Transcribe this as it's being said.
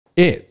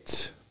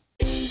It.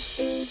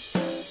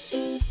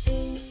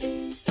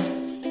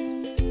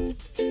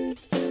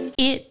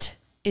 It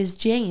is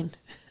Jane.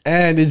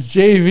 And it's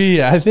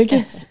JV. I think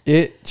it's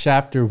It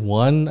Chapter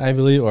 1, I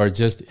believe, or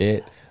just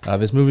It.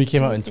 This movie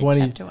came out in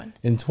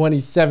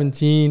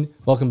 2017.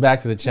 Welcome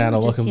back to the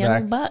channel. Just Welcome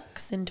young back.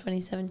 bucks in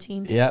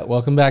 2017. Yeah,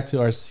 welcome back to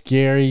our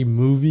scary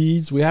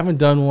movies. We haven't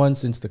done one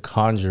since The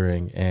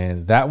Conjuring,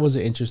 and that was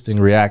an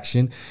interesting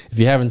reaction. If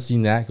you haven't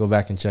seen that, go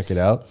back and check it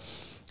out.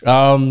 For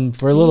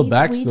a little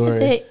backstory. We did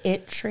the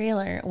It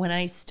trailer when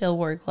I still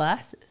wore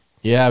glasses.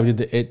 Yeah, we did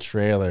the It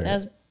trailer. That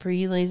was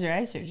pre-laser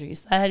eye surgery,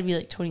 so that had to be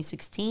like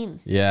 2016.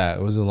 Yeah,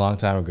 it was a long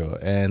time ago.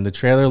 And the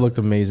trailer looked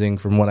amazing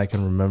from what I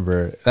can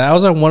remember. That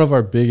was like one of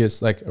our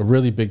biggest, like a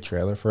really big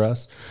trailer for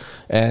us.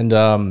 And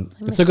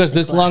it took us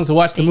this long to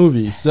watch the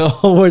movie. So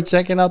we're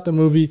checking out the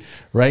movie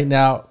right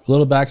now. A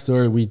little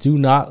backstory. We do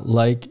not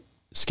like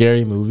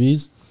scary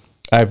movies.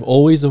 I've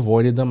always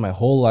avoided them my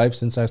whole life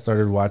since I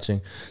started watching,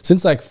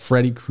 since like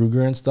Freddy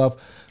Krueger and stuff.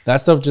 That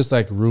stuff just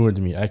like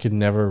ruined me. I could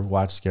never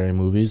watch scary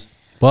movies.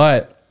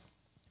 But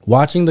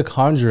watching The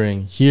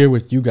Conjuring here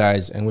with you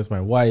guys and with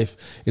my wife,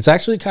 it's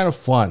actually kind of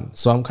fun.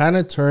 So I'm kind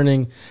of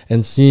turning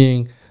and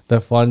seeing the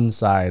fun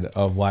side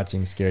of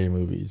watching scary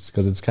movies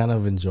because it's kind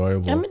of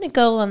enjoyable. I'm going to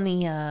go on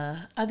the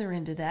other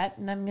end of that,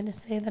 and I'm going to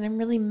say that I'm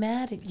really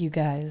mad at you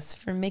guys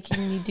for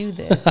making me do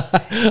this.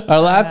 Our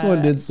last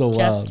one did so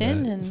well.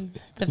 Justin and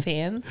the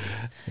fans.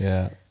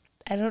 Yeah.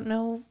 I don't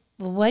know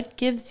what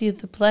gives you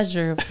the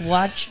pleasure of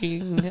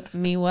watching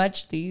me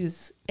watch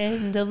these,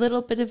 and a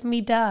little bit of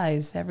me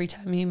dies every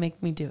time you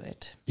make me do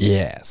it.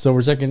 Yeah, so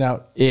we're checking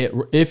out It.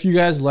 If you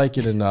guys like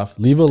it enough,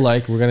 leave a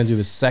like. We're going to do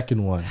the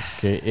second one.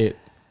 Okay, It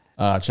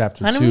Chapter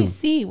 2. Why don't we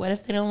see? What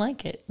if they don't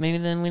like it? Maybe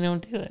then we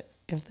don't do it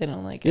if they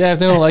don't like it. Yeah, if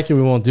they don't like it,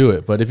 we won't do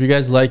it. But if you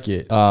guys like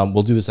it,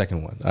 we'll do the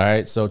second one. All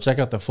right, so check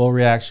out the full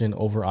reaction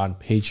over on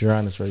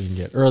Patreon. That's where you can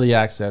get early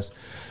access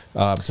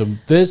to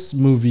this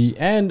movie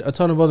and a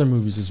ton of other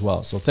movies as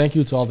well. So thank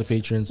you to all the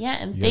patrons. Yeah,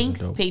 and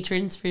thanks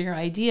patrons for your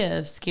idea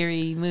of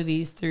scary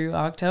movies through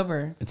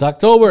October. It's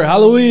October,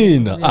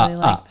 Halloween. I really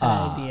like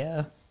that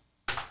idea.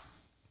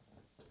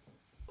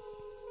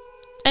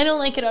 I don't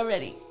like it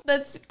already.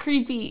 That's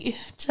creepy.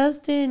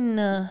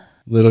 Justin.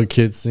 Little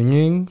kid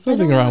singing. There's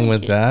nothing wrong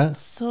with that.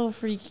 It's so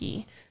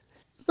freaky.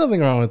 There's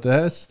nothing wrong with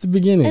that. It's just the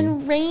beginning.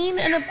 And rain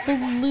and a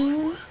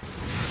balloon.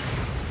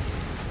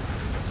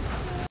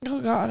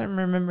 Oh God, I'm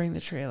remembering the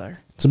trailer.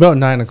 It's about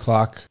 9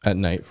 o'clock at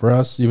night for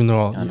us, even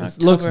though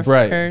it looks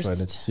bright. 1st. But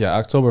it's, yeah,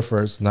 October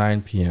 1st,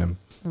 9 p.m.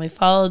 We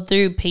followed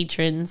through,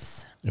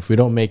 patrons. If we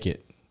don't make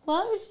it.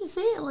 Why would you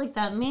say it like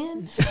that,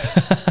 man?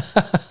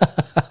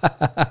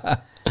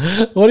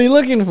 What are you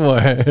looking for?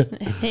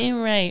 It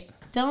ain't right.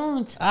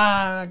 Don't.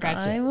 I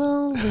gotcha. I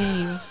will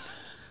leave.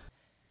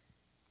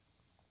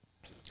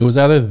 It was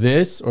either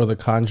this or The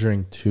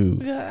Conjuring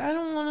 2. I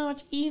don't want to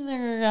watch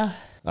either.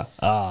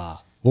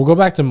 We'll go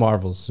back to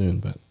Marvel soon,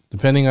 but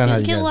depending on how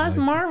you guys The last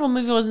like Marvel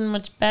movie wasn't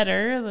much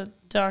better. The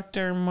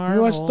Dr. Marvel.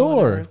 You watched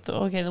Thor.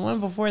 Okay, the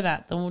one before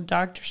that. The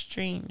Doctor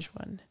Strange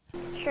one.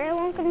 Sure I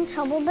won't get in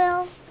trouble,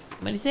 Bill?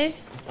 What'd you say?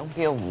 Don't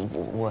be a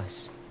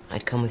wuss.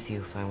 I'd come with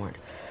you if I weren't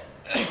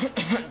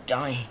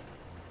dying.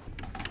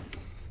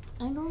 I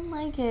don't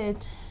like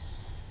it.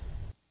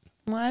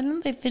 Why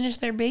didn't they finish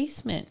their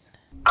basement?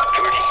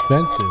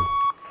 expensive.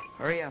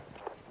 Hurry up.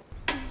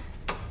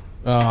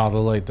 Oh, the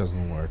light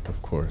doesn't work,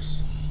 of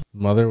course.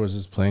 Mother was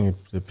just playing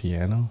the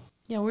piano.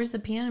 Yeah, where's the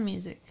piano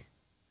music?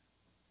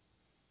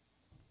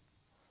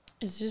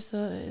 It's just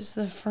it's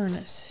the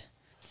furnace.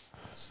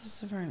 It's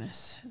just the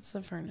furnace. It's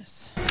the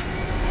furnace.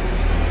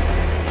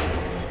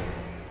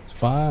 It's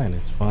fine.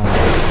 It's fine.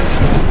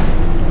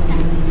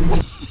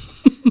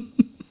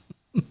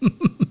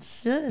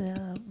 Shut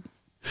up.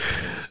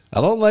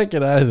 I don't like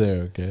it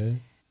either, okay?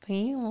 But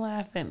you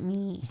laugh at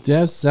me. They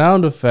have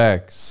sound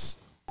effects.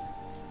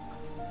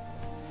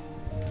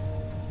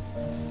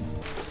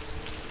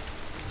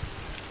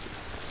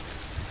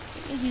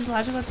 He's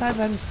logical outside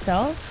by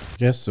himself?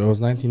 Guess so. It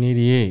was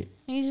 1988.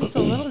 He's just a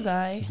little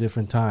guy.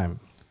 Different time.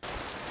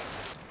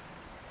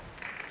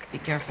 Be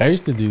careful. I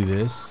used to do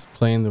this,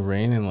 play in the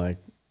rain and like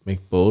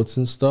make boats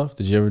and stuff.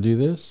 Did you ever do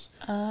this?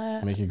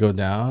 Make it go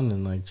down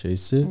and like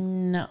chase it?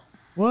 No.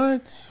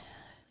 What?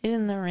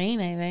 In the rain,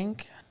 I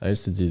think. I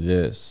used to do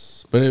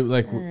this, but it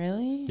like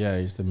Really? yeah, I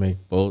used to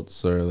make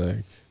boats or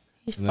like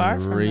He's and far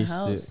then from the race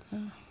house. it.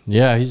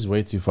 Yeah, he's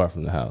way too far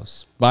from the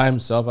house. By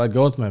himself, I'd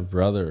go with my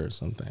brother or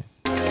something.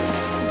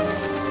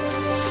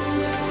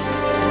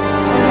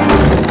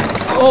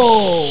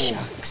 Oh,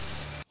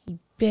 shucks. He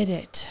bit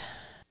it.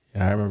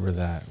 Yeah, I remember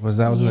that. Was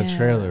in the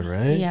trailer,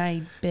 right? Yeah,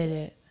 he bit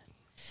it.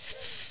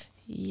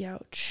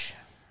 Youch.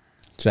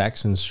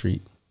 Jackson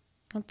Street.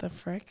 What the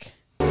frick?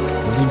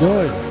 Where's he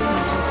going?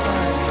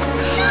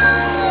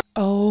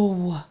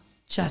 Oh,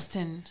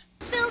 Justin.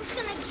 Bill's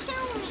gonna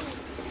kill me.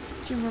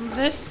 Do you remember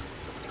this?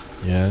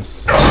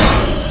 Yes.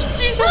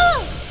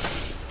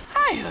 Jesus!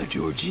 Hiya,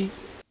 Georgie.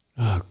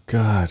 Oh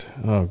God.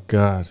 Oh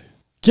God.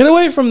 Get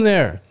away from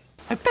there.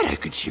 I bet I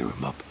could cheer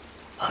him up.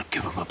 I'll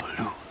give him a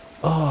balloon.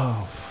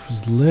 Oh,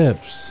 his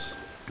lips.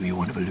 Do you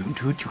want a balloon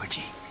too,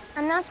 Georgie?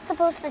 I'm not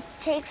supposed to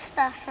take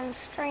stuff from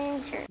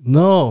strangers.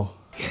 No.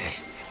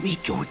 Yes,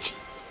 meet Georgie.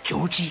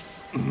 Georgie,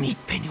 meet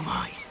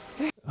Pennywise.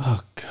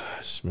 Oh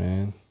gosh,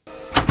 man.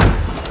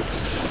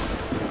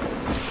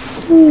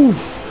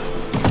 Oof.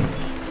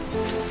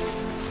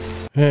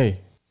 Hey,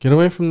 get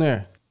away from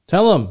there.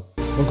 Tell him.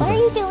 What are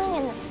you doing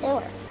in the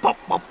sewer? Pop,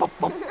 pop, pop,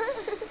 pop.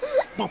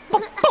 Pop,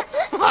 pop,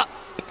 pop.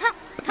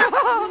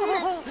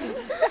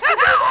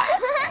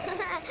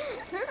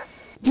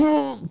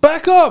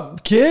 Back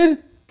up,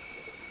 kid.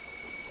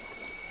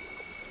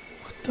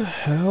 What the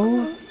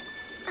hell?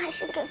 I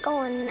should get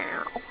going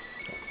now.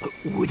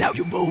 Without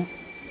you both.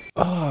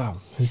 Oh,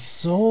 it's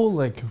so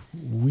like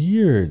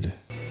weird.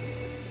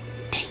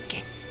 Take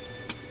it.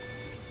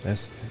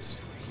 That's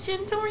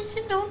Take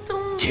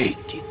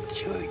it,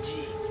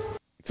 Georgie.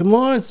 Come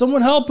on,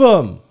 someone help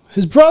him.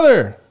 His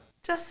brother.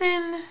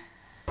 Justin.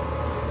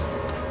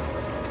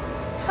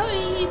 How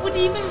he would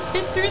he even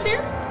fit through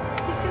there?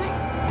 He's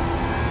gonna.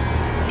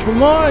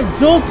 Come on,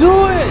 don't do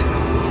it.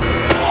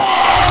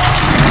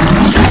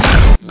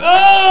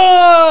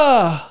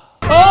 Ah!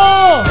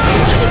 Oh!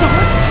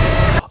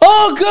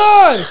 Oh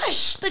God!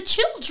 Gosh, the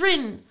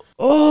children.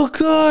 Oh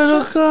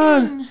God! Oh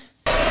God! Justin.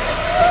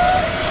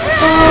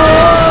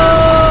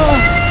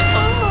 Oh!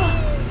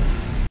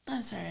 Oh.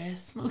 I'm sorry, I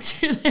smoked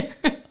through there.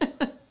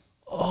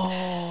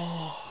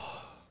 Oh!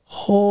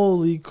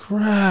 Holy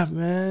crap,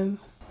 man!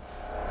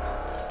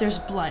 There's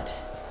blood.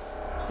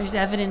 There's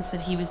evidence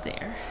that he was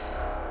there.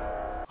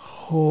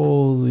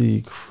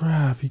 Holy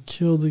crap! He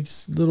killed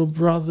his little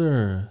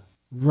brother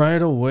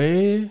right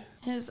away.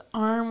 His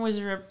arm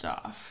was ripped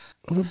off.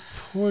 What a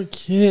poor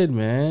kid,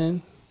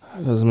 man.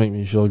 That doesn't make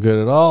me feel good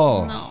at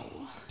all. No.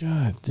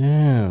 God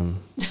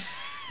damn.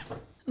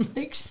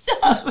 Like,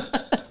 stop.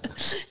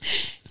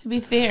 To be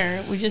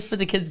fair, we just put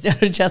the kids down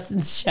and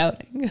Justin's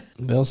shouting.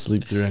 They'll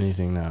sleep through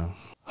anything now.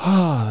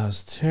 Oh, that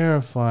was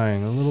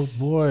terrifying. A little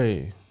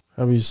boy.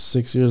 Probably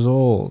 6 years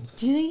old.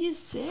 Do you think he's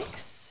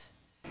 6?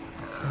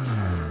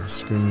 Man,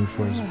 screaming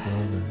for his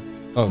brother.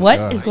 Oh, What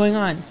gosh. is going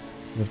on?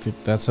 You have to,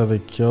 that's how they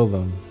kill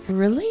them.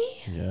 Really?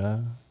 Yeah.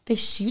 They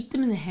shoot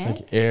them in the It's head?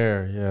 like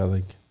air. Yeah,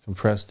 like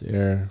compressed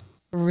air.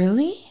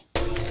 Really?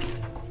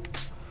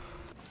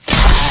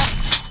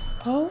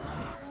 Oh?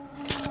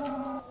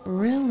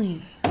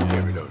 Really?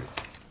 Yeah, reloaded.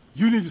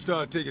 You need to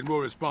start taking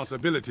more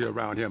responsibility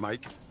around here,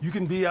 Mike. You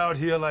can be out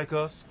here like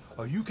us,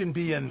 or you can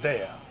be in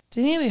there.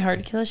 Do you think it'd be hard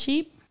to kill a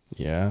sheep?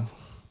 Yeah.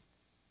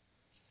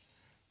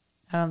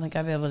 I don't think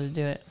I'd be able to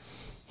do it.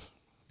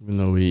 Even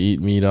though we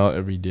eat meat out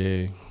every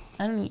day.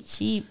 I don't eat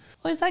sheep.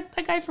 Oh, is that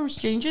guy from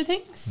Stranger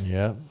Things?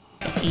 Yeah.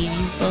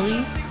 80s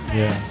bullies?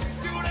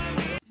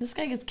 Yeah. This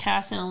guy gets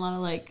cast in a lot of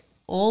like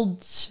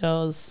old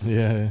shows.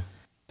 Yeah.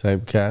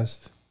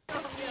 Typecast.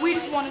 We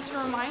just wanted to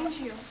remind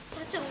you.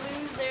 Such a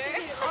loser.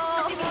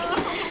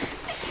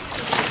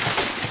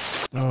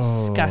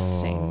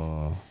 Disgusting.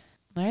 Oh.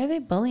 Why are they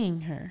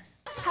bullying her?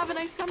 Have a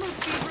nice summer,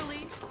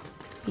 Beaverly.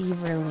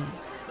 Beaverly.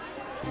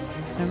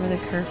 Remember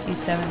the curfew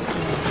 7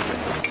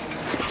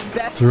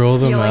 p.m. Throw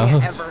them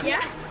out.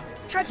 Yeah.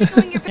 Try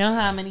tickling your You know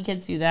how many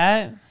kids do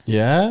that?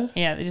 Yeah?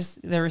 Yeah,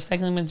 their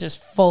recycling bin's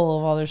just full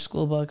of all their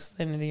school books at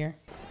the end of the year.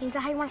 Is that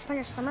how you want to spend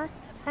your summer?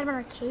 Is that an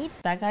arcade?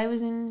 That guy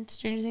was in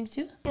Stranger Things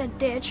too? In a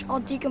ditch, all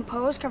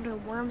decomposed, covered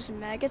in worms and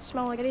maggots,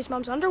 smelling like Eddie's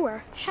mom's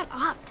underwear. Shut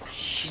up.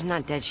 She's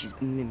not dead. She's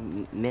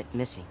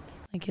missing.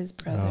 Like his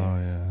brother. Oh,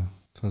 yeah.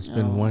 So it's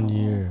been 1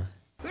 year.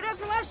 Who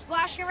doesn't love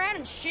splashing around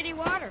in shitty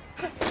water?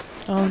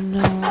 Oh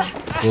no.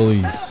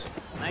 Bullies.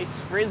 Nice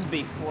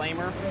frisbee,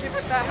 flamer. Give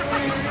it back.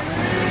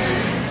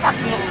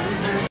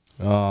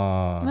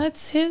 Oh.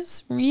 That's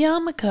his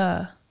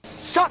Yamaka.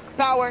 Shock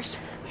powers.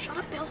 Shut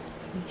up, Bill.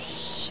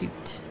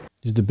 Shoot.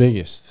 He's the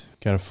biggest.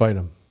 Gotta fight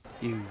him.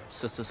 You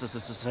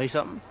say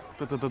something,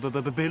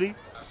 Billy?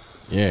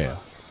 Yeah.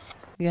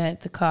 We got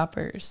the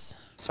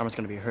coppers. Summer's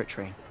gonna be a hurt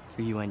train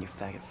for you and your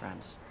faggot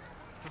friends.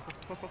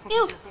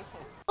 Ew.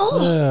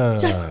 Oh, Yeah.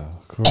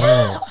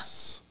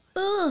 Gross.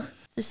 ugh.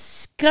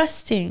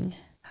 Disgusting.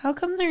 How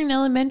come they're in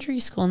elementary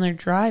school and they're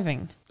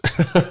driving?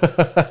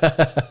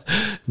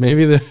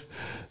 Maybe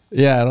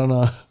yeah, I don't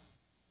know.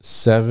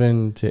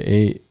 7 to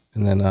 8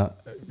 and then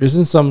up.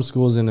 Isn't some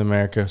schools in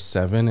America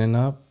 7 and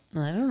up?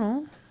 I don't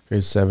know.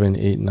 Grade 7,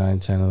 8, 9,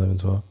 10, 11,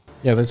 12.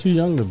 Yeah, they're too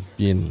young to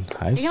be in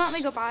high You school. can let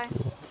me go by.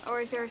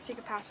 Or is there a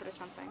secret password or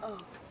something?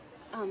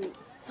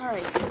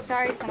 Sorry.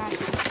 Sorry,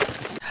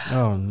 Sinatra.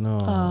 Oh, no.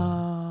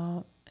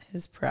 Oh,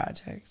 his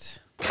project.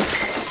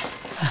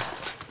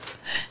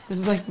 This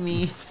is like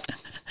me.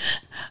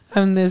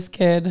 I'm this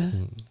kid.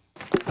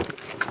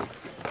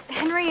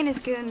 Henry and his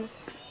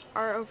goons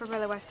are over by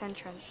the west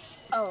entrance.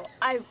 Oh,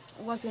 I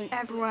wasn't.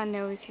 Everyone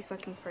knows he's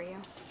looking for you.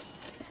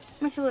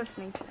 What you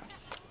listening to?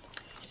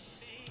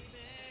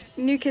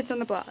 New Kids on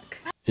the Block.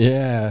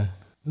 Yeah,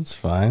 that's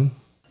fine.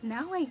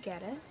 Now I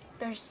get it.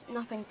 There's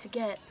nothing to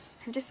get.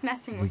 I'm just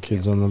messing The with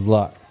kids you. on the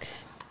block.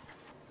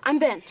 I'm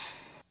Ben.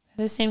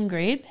 The same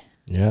grade?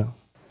 Yeah.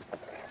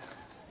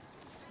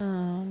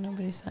 Oh,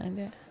 nobody signed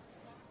it.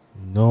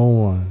 No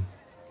one.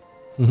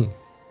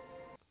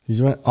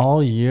 He's went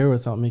all year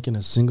without making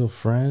a single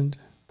friend.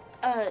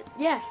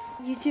 Yeah.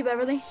 YouTube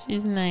everything.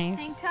 She's nice.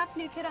 Hang tough,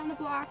 new kid on the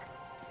block.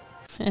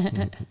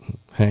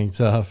 Hang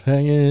tough,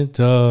 hanging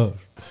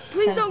tough.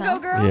 Please don't go,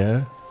 girl.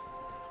 Yeah.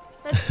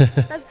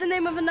 That's the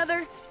name of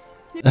another.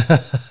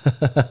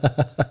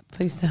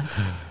 Please don't.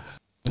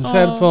 It's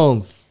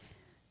headphones.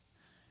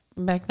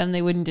 Back then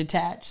they wouldn't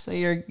detach, so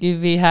you'd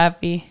be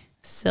happy.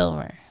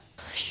 Silver.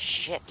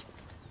 Shit.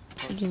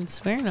 You can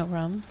swear no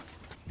rum.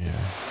 Yeah,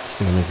 it's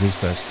gonna make me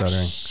start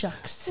stuttering.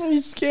 Shucks.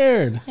 He's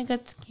scared. I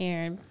got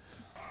scared.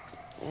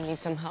 Need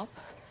some help?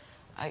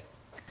 I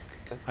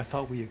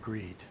thought we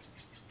agreed.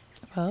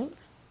 About?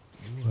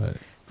 What?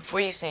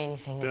 Before you say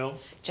anything, Bill?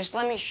 just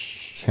let me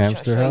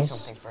Hamster show you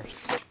house? something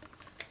first.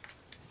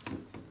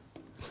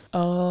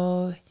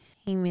 Oh,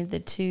 he made the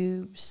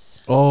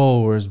tubes.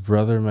 Oh, where his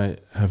brother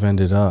might have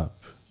ended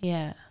up.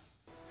 Yeah.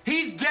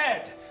 He's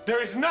dead.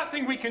 There is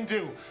nothing we can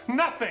do.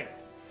 Nothing.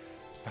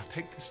 Now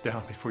take this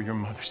down before your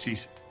mother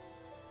sees it.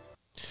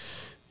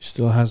 He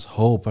still has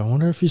hope. I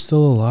wonder if he's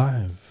still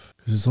alive.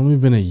 Because it's only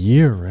been a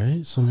year,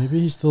 right? So maybe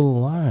he's still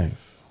alive.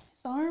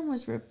 His arm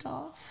was ripped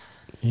off.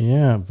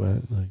 Yeah,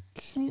 but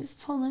like... And he was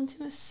pulled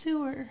into a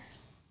sewer.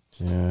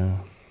 Yeah.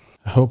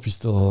 I hope he's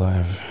still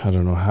alive. I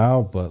don't know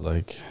how, but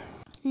like...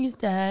 He's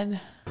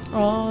dead.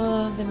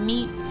 Oh, the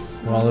meats.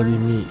 Quality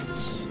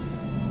meats.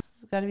 This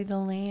has got to be the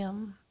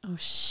lamb. Oh,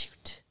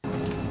 shoot.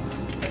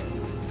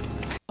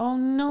 Oh,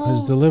 no.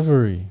 His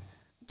delivery.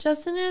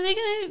 Justin, are they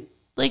going to...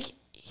 Like,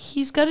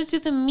 he's got to do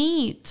the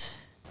meat.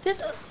 This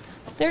is...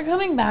 They're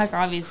coming back,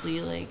 obviously,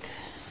 like...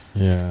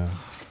 Yeah.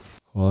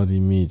 Quality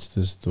meats,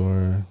 this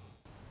door.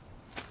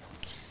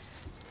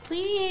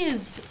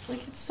 Please.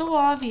 Like, it's so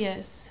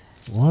obvious.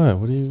 What?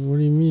 What do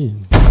you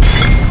mean?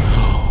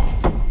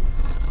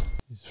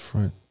 His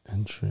front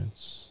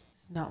entrance.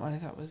 It's not what I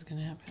thought was going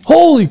to happen.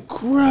 Holy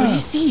crap! What do you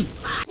see?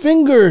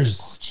 Fingers!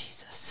 Oh,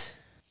 Jesus.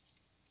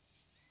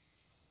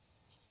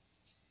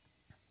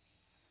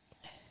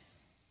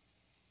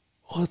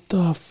 What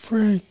the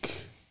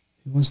frick?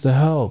 He wants to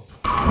help.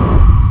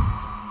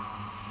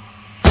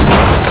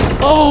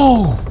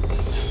 Oh!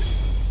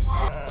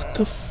 What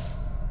the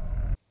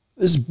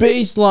This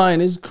bass line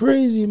is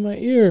crazy in my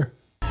ear.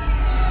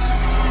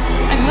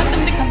 I want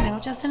them to come now,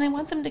 Justin. I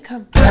want them to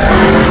come.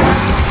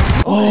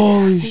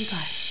 Holy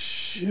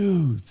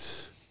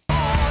shoot.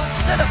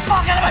 Get the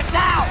fuck out of it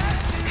now!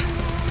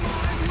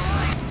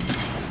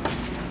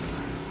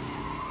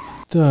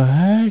 What the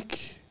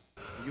heck?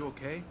 Are you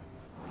okay?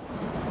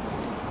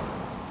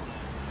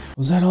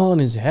 Was that all in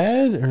his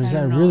head? Or is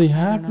that really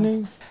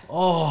happening?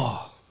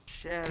 Oh,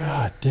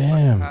 god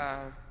damn.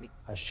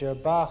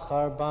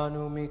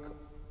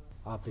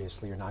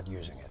 Obviously, you're not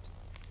using it.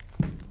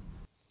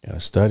 Gotta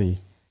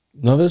study.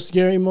 Another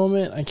scary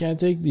moment. I can't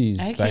take these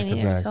I back can't to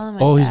either. back. It's all in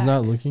my Oh, he's back.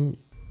 not looking.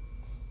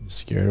 He's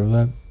scared of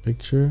that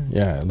picture.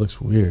 Yeah, it looks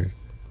weird.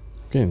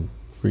 I'm getting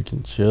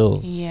freaking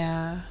chills.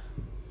 Yeah.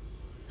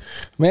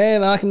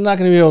 Man, I'm not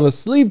gonna be able to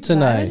sleep Why would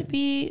tonight. it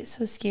be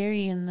so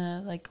scary in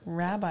the like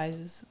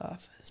rabbi's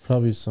office? It's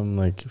probably some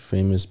like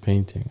famous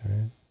painting,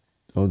 right?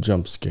 Don't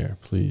jump scare,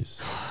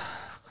 please.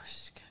 Of course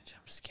he's gonna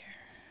jump scare.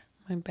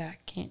 My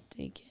back can't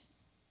take it.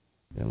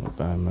 Yeah,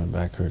 my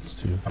back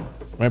hurts too.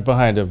 Right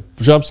behind him.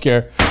 Jump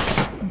scare.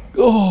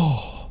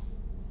 Oh.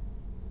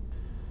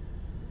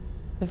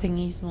 The thing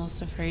he's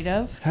most afraid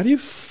of? How do you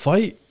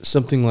fight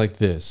something like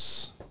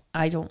this?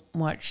 I don't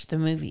watch the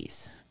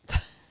movies.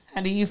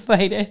 How do you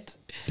fight it?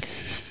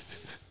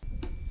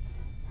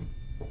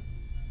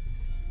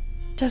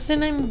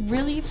 Don't I'm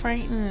really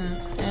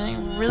frightened. And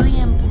I really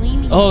am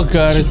bleeding. Oh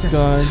god, Jesus. it's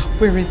gone.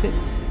 Where is it?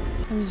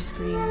 I'm gonna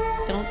scream.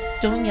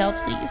 Don't yell,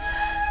 please.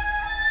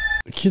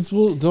 Kids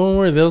will, don't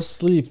worry, they'll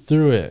sleep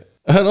through it.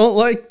 I don't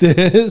like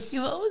this.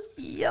 You always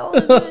yell.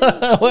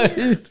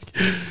 It's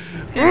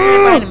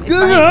gonna be behind him. It's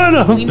behind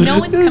him. We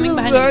know it's coming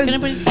behind him. He's gonna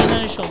put his hand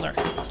on his shoulder.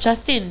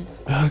 Justin.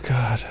 Oh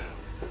god.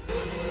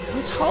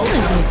 How tall is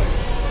it?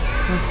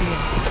 I don't see it.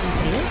 Do you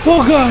see it?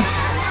 Oh god.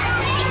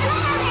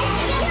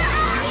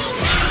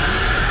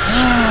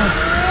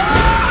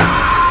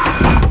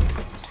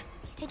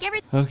 Take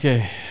everything.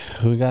 Okay,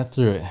 we got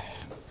through it.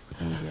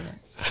 I did it.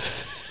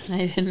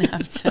 I didn't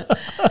have to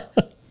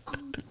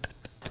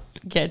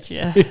get you.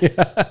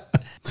 Yeah.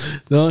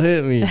 Don't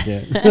hit me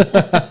again.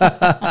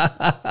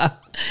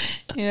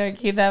 You know,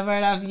 keep that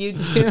part off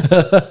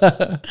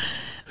YouTube.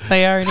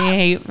 They already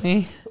hate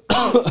me.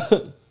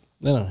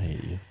 They don't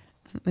hate you.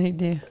 They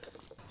do.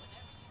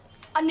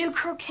 A new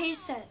croquet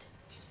set.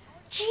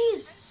 Jeez,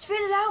 spit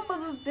it out,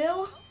 Bubba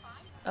Bill.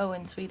 Oh,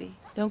 and sweetie,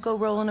 don't go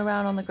rolling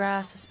around on the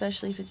grass,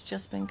 especially if it's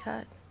just been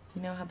cut.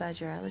 You know how bad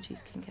your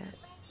allergies can get.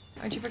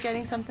 Aren't you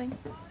forgetting something?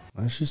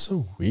 Why is she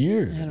so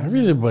weird?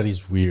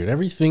 Everybody's weird.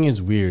 Everything is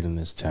weird in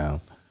this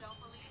town.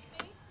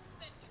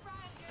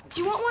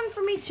 Do you want one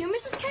for me too,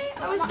 Mrs. K?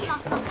 I was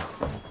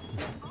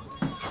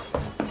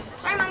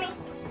Sorry, Mommy.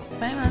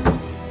 Bye, Mom.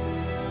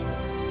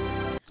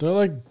 They're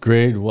like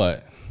grade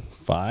what?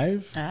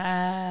 5?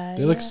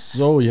 They look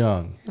so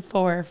young.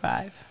 4 or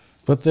 5.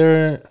 But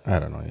they're, I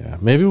don't know, yeah.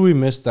 Maybe we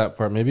missed that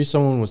part. Maybe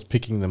someone was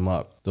picking them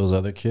up, those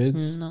other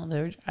kids. No,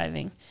 they were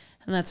driving.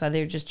 And that's why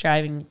they were just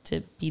driving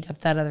to beat up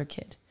that other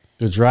kid.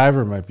 The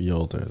driver might be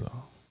older,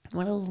 though.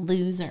 What a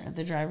loser.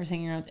 The driver's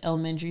hanging around with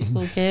elementary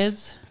school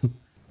kids.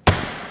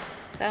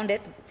 Found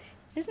it.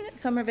 Isn't it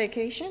summer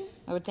vacation?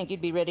 I would think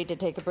you'd be ready to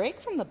take a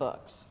break from the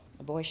books.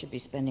 A boy should be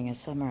spending his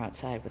summer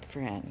outside with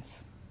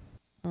friends.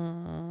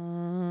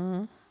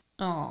 Oh.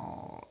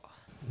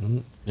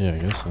 Yeah, I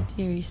guess so.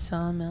 Derry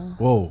Sawmill.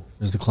 Whoa,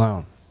 there's the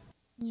clown.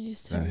 You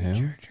used to Is that have a him?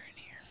 charger in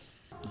here.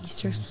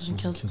 Easter explosion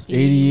kills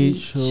 88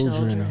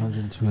 children,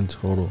 102 in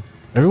total.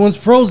 Everyone's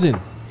frozen.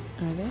 Are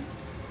they?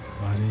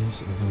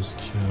 Bodies of those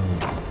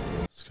killed.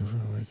 Discover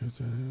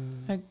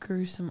A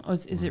gruesome. Oh,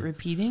 is it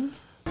repeating?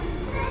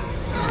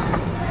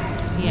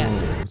 Yeah.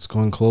 Whoa, it's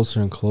going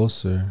closer and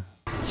closer.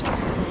 What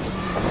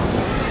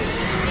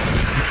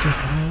the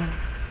hell?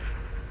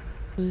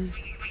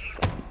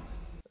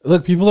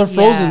 Look, people are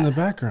frozen in the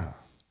background.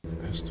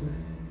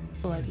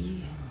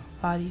 Bloody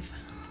body.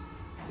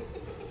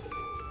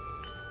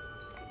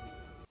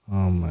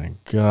 Oh my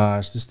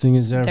gosh, this thing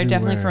is everywhere. They're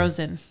definitely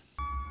frozen.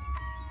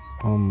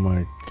 Oh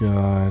my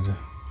god.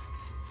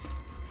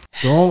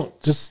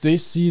 Don't, just stay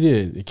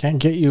seated. It can't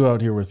get you out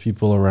here with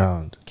people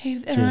around. Okay,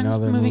 everyone's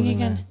moving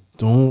again.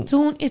 Don't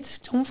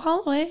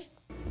fall away.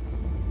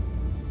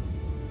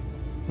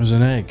 There's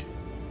an egg.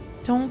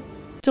 Don't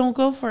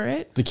go for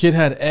it. The kid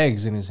had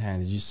eggs in his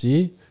hand. Did you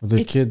see?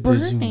 The kid they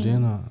zoomed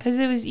in on. Because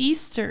it was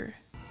Easter.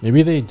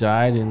 Maybe they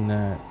died in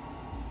that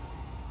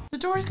The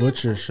door's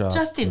butcher shop.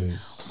 Justin,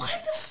 place. why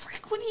the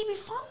frick would he be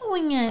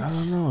following it? I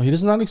don't know. He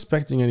is not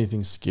expecting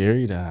anything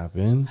scary to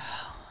happen.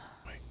 Oh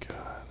my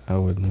god. I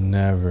would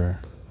never.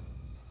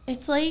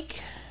 It's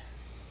like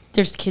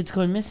there's kids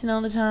going missing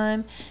all the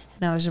time.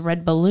 And now there's a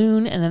red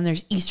balloon. And then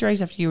there's Easter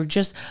eggs after you were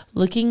just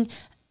looking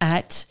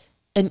at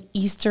an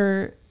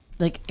Easter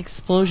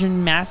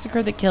explosion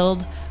massacre that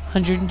killed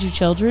 102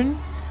 children.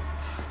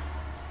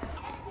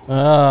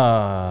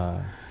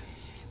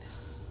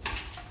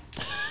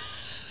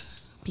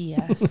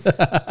 BS.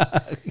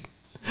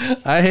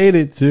 I hate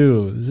it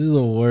too. This is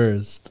the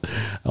worst.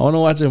 I want to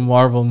watch a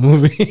Marvel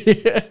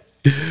movie.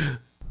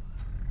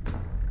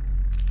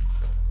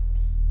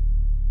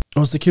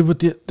 Oh, it's the kid with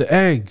the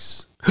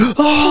eggs.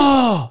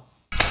 Oh!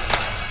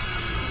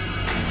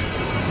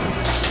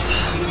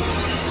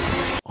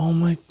 Oh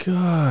my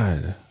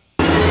god.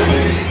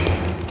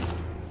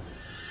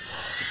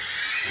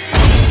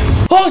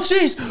 Oh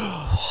jeez!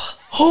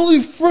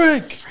 Holy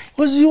frick!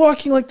 Why is he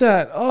walking like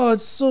that? Oh,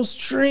 it's so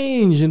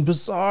strange and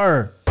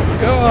bizarre.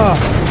 God.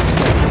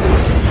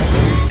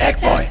 Egg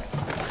boy!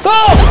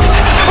 Oh!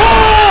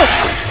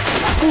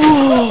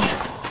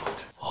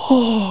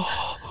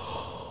 Oh!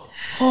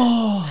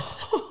 Oh!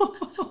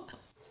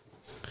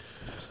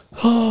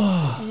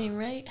 Oh! It ain't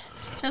right.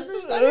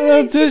 Justin's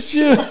got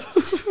tissue.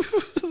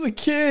 The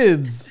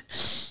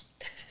kids.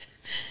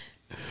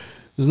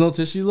 There's no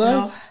tissue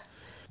left?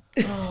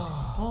 No.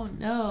 Oh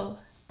no.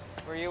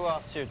 Where you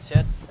off to,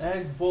 tits?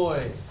 Egg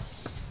boy.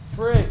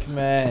 Frick,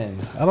 man.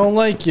 I don't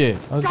like it.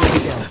 Okay.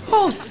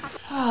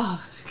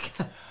 Oh,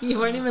 God. You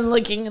weren't even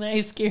looking and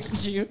I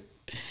scared you.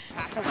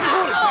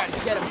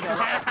 Get him,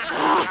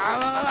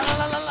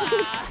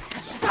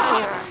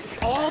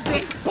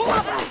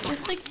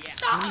 It's like,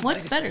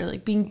 what's better,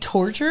 being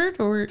tortured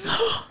or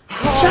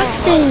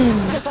Justin?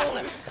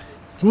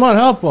 Come on,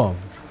 help him.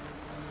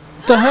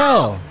 What the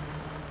hell?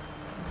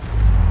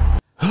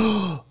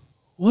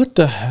 What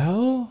the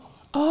hell?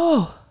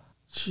 Oh,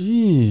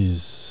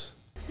 jeez.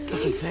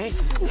 Looking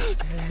face.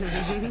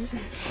 I'm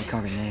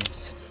carving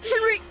names.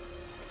 Henry,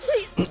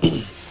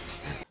 please.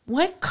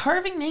 what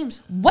carving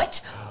names?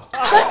 What?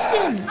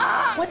 Justin!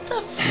 What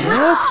the frick?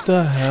 What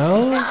the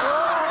hell?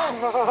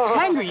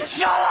 Henry,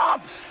 shut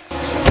up!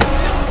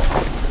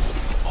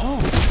 Oh.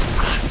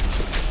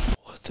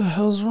 What the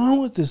hell's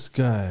wrong with this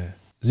guy?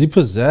 Is he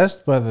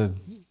possessed by the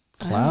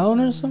clown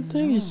or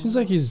something? He seems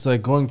like he's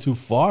going too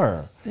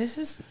far.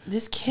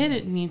 This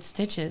kid needs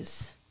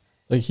stitches.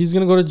 Like he's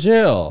gonna go to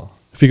jail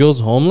if he goes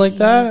home like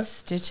that. Needs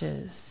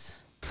stitches.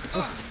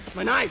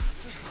 My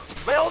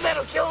knife! My old man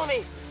will kill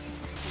me!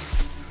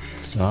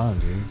 It's John,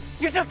 dude.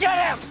 You still get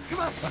him! Come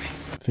on!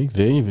 I think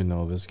they even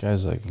know this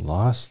guy's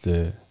lost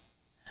it.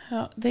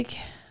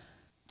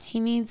 He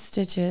needs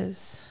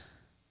stitches.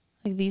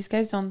 These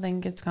guys don't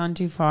think it's gone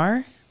too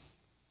far.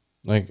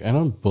 I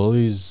know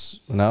bullies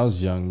when I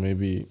was young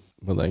maybe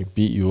would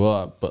beat you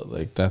up,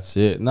 but that's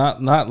it. Not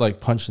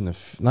punching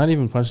not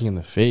even punching in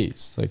the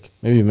face.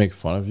 Maybe make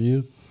fun of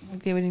you.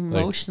 They would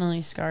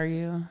emotionally scar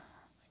you.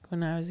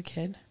 When I was a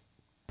kid.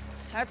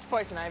 That's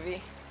poison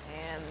ivy,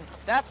 and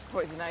that's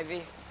poison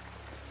ivy,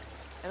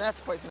 and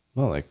that's poison.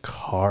 Well,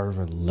 carve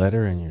a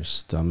letter in your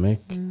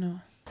stomach. No.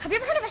 Have you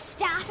ever heard of a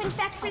staph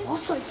infection?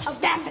 Also,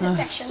 staph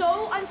infection.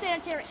 So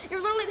unsanitary.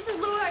 This is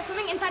literally like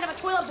swimming inside of a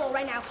toilet bowl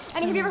right now. I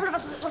mean, have you ever heard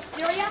of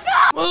listeria?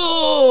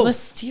 Oh!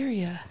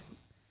 Listeria.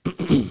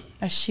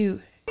 A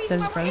shoe. Is that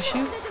his brother's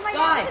shoe?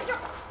 Guys!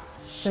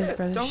 Is that his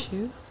brother's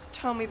shoe?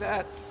 Tell me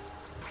that.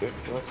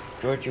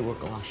 George, you were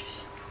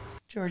galoshes.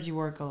 Georgie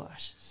wore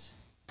galoshes.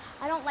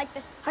 I don't like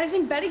this. How do you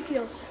think Betty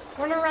feels?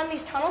 Running around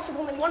these tunnels with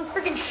only one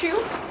freaking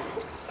shoe?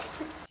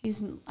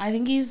 I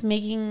think he's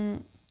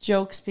making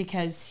jokes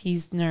because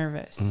he's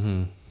nervous.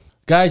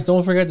 Guys,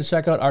 don't forget to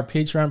check out our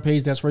Patreon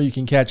page. That's where you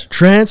can catch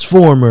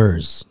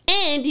Transformers.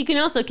 And you can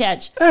also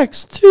catch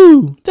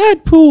X2,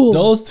 Deadpool.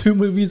 Those 2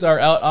 movies are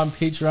out on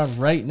Patreon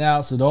right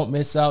now, so don't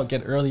miss out.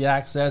 Get early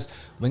access.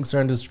 Links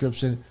are in the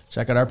description.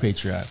 Check out our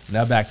Patreon.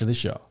 Now back to the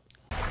show.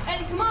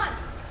 Eddie, come on.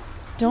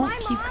 Don't My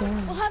keep mom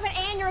going. will have an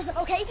aneurysm,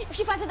 okay? If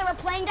she finds out that we're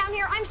playing down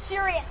here, I'm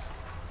serious.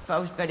 If I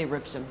was Betty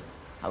Ripson,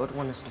 I would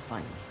want us to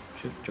find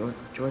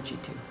Georgie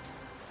too.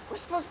 We're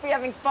supposed to be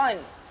having fun.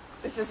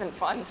 This isn't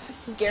fun.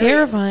 This is scary.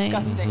 Terrifying.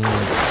 Disgusting.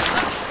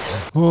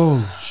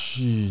 Oh,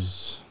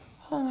 jeez.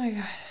 Oh my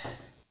god.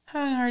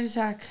 Having a heart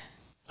attack.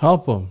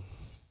 Help him.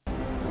 Oh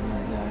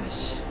my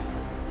gosh.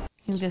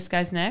 Think this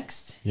guy's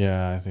next?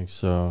 Yeah, I think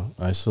so.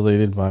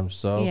 Isolated by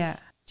himself. Yeah.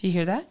 Do you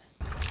hear that?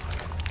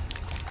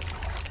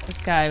 This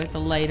guy with the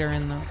lighter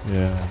in the...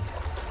 Yeah.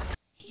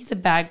 He's a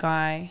bad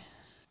guy.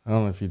 I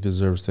don't know if he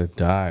deserves to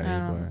die, I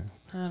don't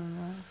know.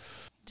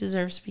 He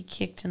deserves to be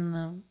kicked in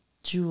the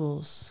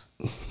jewels.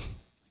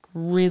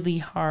 Really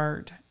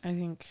hard, I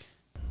think.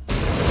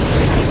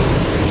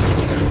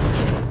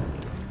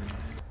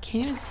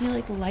 Can't even see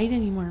like light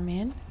anymore,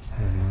 man.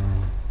 I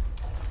know.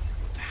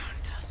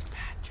 Found us,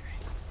 Patrick.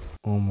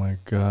 Oh my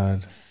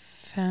god.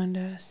 Found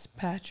us,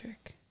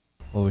 Patrick.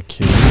 All the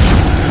kids.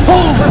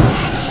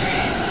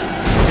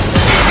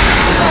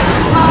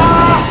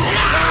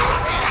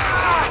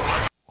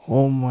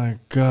 Oh my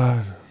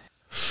god.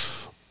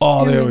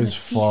 Oh, they always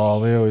fall.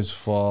 They always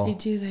fall. They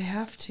do, they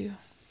have to.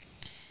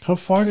 How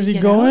far did he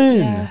get go out? in?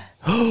 Yeah.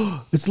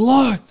 It's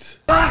locked.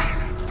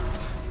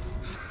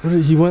 What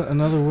did he went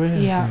another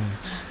way? Yeah.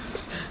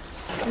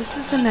 This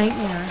is a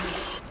nightmare.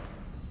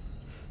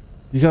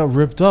 He got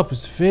ripped up,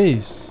 his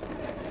face.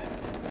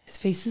 His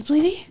face is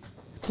bleeding?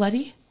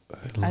 Bloody?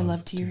 I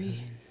love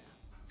Derry.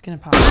 It's gonna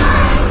pop.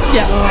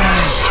 Yeah.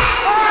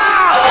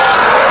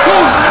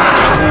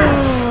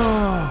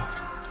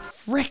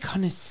 Frick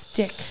on his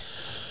stick.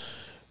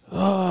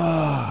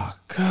 Oh,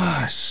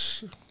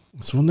 gosh.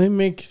 So when they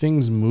make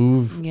things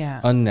move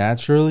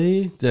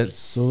unnaturally, that's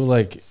so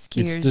like,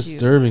 Scares it's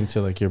disturbing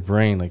to like your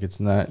brain. Like it's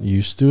not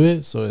used to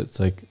it. So it's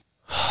like.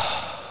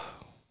 How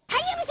do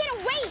you imitate a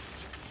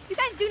waist? You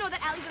guys do know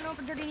that alleys are known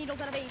for dirty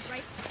needles out of age,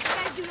 right? You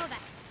guys do know that.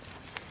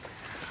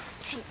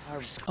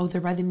 Oh,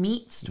 they're by the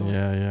meat store.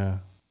 Yeah, yeah.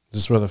 Is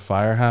this where the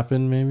fire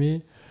happened,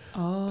 maybe?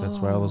 Oh. That's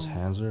why all those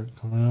hands are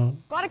coming out.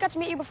 Glad I got to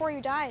meet you before you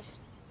died.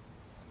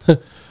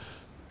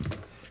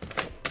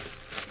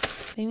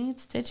 They need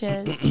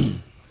stitches.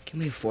 Can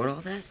we afford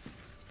all that?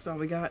 That's all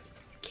we got.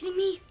 Kidding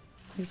me?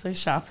 These like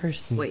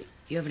shoppers. Wait,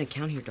 you have an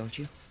account here, don't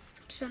you?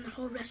 Spend the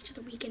whole rest of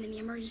the weekend in the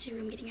emergency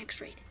room getting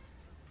x-rayed.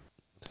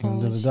 Take him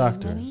to the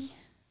doctor.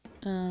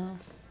 Oh.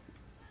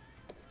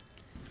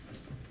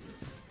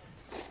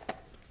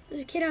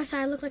 There's a kid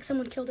outside. Looked like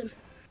someone killed him.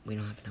 We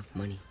don't have enough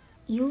money.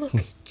 You look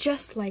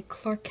just like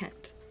Clark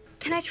Kent.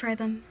 Can I try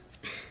them?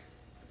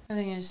 Are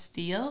they gonna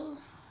steal?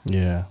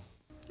 Yeah.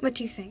 What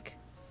do you think?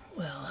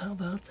 Well, how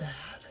about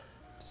that?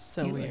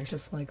 So you weird. Look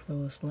just like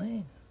Lois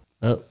Lane.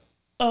 Oh.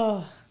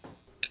 Oh.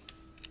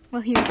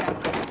 Well, here we go.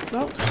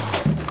 Oh.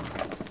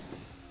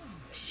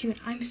 Shoot,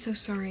 I'm so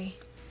sorry.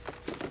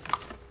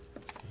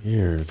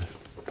 Weird.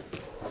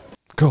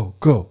 Go,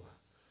 go.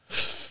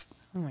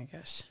 Oh my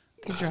gosh.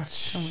 They dropped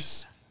so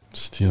much.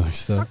 Stealing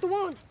stuff. Suck the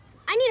wound.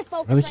 I need a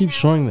focus. Why do they keep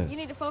showing this? You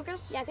need to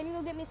focus? Yeah, can you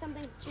go get me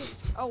something?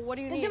 Jeez. Oh, what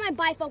do you need? Go get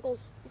my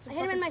bifocals. I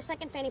hit him in my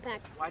second fanny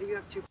pack. Why do you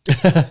have two?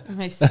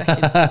 My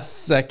second.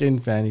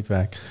 Second fanny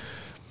pack.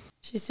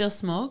 She still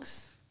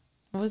smokes?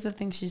 What was the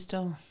thing she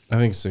stole? I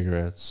think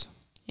cigarettes.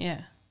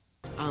 Yeah.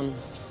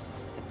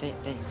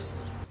 Thanks.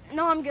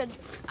 No, I'm good.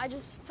 I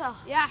just fell.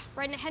 Yeah,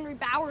 right into Henry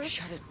Bowers.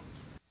 Shut it.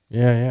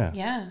 Yeah, yeah.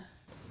 Yeah.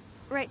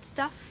 Right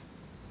stuff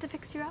to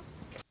fix you up?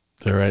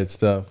 The right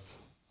stuff.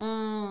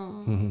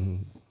 What?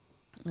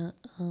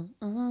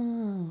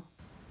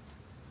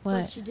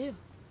 What'd she do?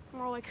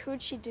 More like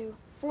who'd she do?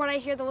 From what I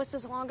hear, the list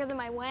is longer than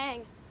my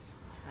wang.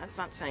 That's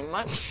not saying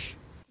much.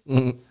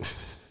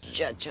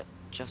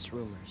 Just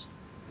rumors.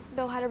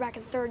 Bill had her back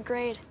in 3rd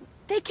grade.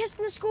 They kissed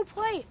in the school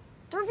play.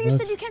 The review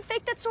said you can't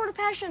fake that sort of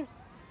passion.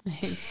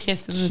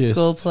 Kissed in the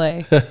school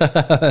play.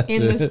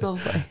 In the school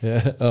play.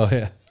 Yeah. Oh,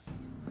 yeah.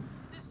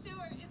 The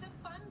sewer is a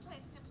fun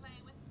place to play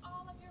with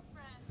all of your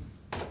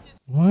friends.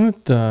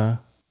 What the?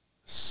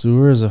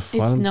 Sewer is a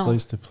fun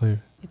place to play.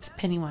 It's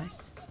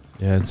Pennywise.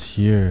 Yeah, it's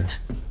here.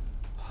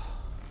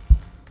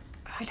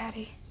 Hi,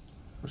 Daddy.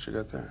 What you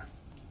got there?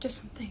 Just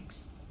some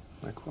things.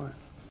 Like what?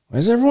 Why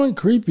is everyone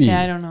creepy?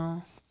 Yeah, I don't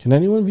know. Can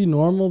anyone be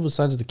normal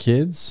besides the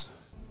kids?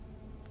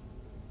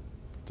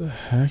 What the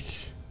heck?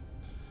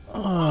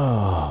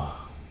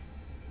 Oh.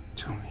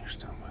 Tell me you're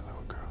still my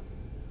little girl.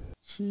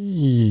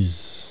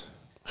 Jeez.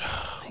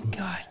 Oh my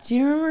God. Do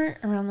you remember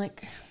around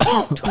like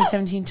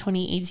 2017,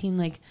 2018,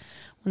 like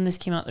when this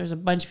came out, there was a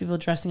bunch of people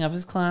dressing up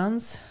as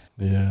clowns?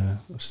 Yeah.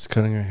 She's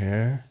cutting her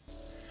hair.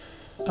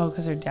 Oh,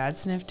 because her dad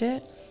sniffed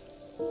it?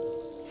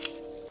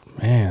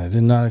 Man, I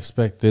did not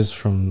expect this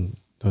from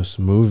this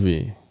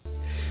movie.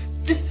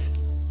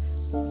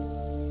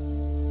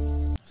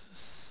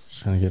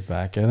 Trying to get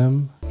back at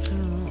him.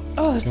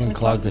 Oh, that's gonna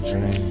clog the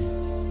drain.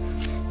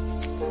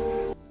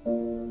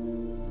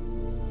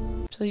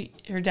 So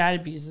her dad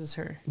abuses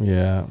her.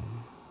 Yeah.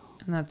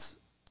 And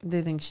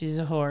they think she's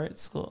a whore at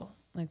school.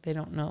 Like they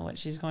don't know what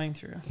she's going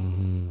through.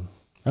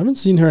 I haven't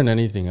seen her in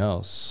anything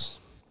else.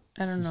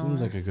 I don't know.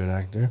 Seems like a good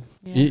actor.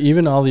 Yeah.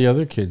 Even all the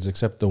other kids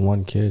except the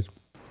one kid.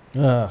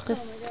 Ugh.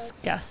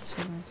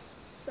 Disgusting.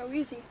 So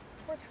easy.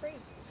 Poor tree.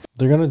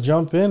 They're gonna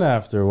jump in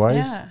after. Why are you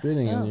Yeah.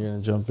 spitting and you're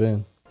gonna jump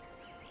in?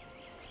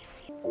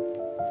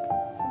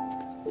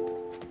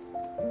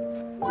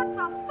 What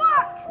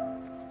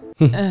the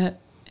fuck?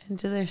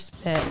 Into their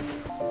spit.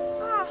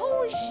 Ah,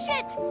 holy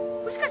shit!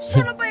 We just got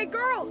shot up by a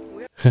girl.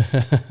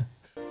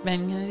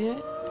 Ben gonna do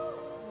it?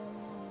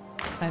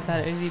 I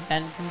thought it would be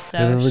Ben from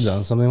Have you ever Stosh.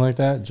 done something like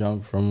that?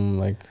 Jump from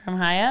like From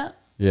high up?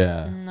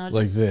 yeah, No,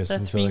 like just this the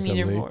into 3 like a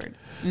meter lake. board.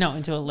 No,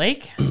 into a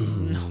lake?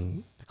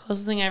 No. The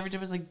closest thing I ever did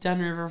was like Dun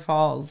River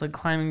Falls, like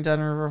climbing Dun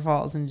River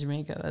Falls in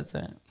Jamaica. That's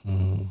it.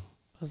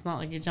 It's not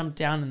like you jump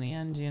down in the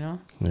end, you know?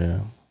 Yeah.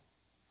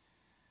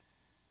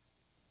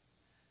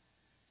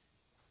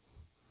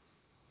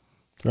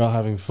 They're all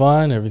having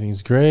fun.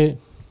 Everything's great.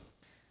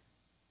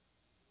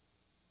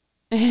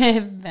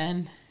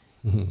 Ben.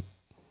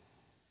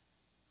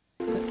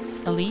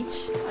 A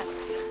leech?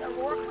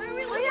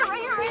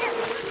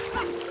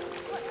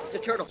 It's a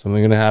turtle.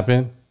 Something gonna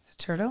happen? It's a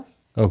turtle?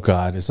 Oh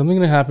God, is something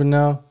gonna happen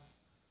now?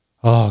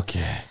 Oh,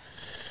 okay.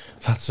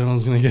 Thought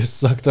someone's gonna get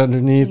sucked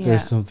underneath Yeah. or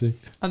something.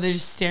 Oh, they're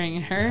just staring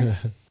at her?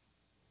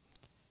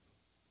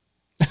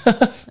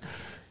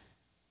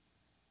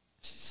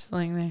 She's just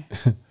laying there.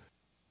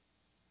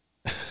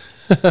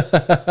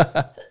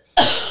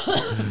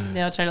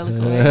 They all try to look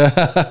away.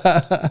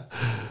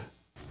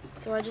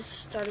 So I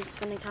just started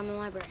spending time in the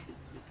library.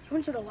 You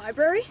went to the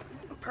library?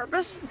 On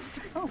purpose?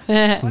 Oh,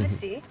 Want to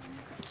see?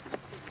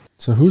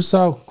 So who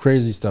saw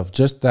crazy stuff?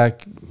 Just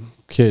that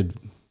kid,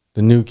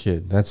 the new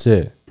kid. That's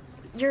it.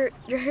 Your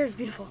hair is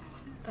beautiful,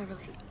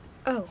 Beverly.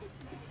 Oh,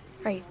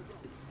 right.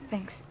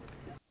 Thanks.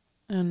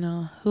 Oh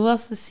no. Who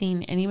else has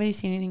seen? Anybody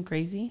seen anything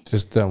crazy?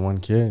 Just that one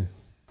kid.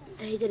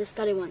 They did a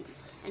study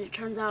once, and it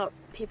turns out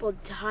people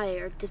die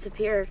or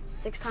disappear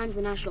 6 times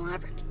the national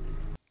average.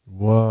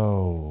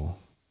 Whoa.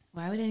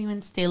 Why would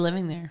anyone stay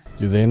living there?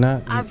 Do they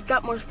not I've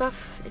got more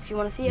stuff if you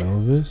want to see it. know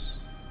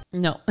this?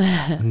 No.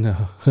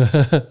 No.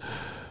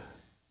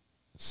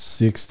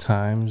 6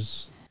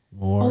 times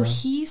more. Oh,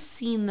 he's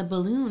seen the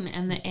balloon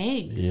and the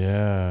eggs.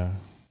 Yeah.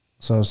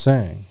 So I was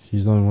saying,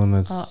 he's the only one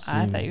that's. Oh,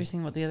 I seen- thought you were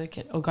saying about the other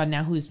kid. Oh God,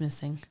 now who's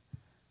missing?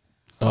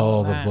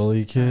 Oh, the that.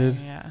 bully kid.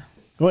 Yeah.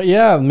 Well,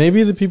 yeah,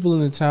 maybe the people in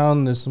the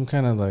town, there's some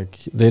kind of like,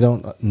 they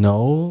don't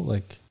know.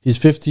 Like, he's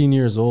 15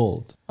 years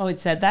old. Oh, it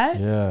said that?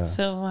 Yeah.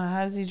 So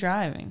how's he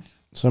driving?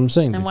 So I'm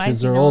saying And the why kids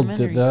is he are in old. The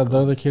elementary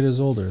other kid is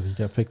older. He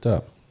got picked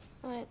up.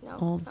 No,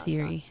 Old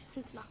dearie.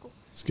 it's not cool.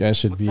 This guy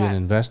should be an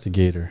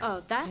investigator.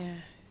 Oh, that? Yeah.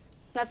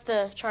 That's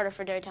the charter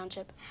for Derry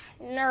Township.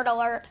 Nerd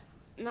alert.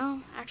 No,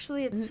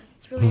 actually, it's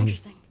really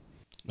interesting.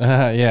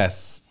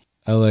 Yes.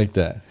 I like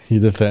that. He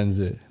defends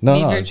it. No,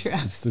 Beaver no,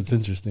 trap. it's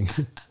interesting.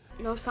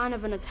 No sign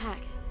of an attack.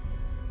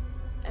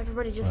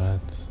 Everybody just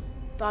What?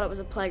 thought it was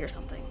a plague or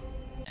something.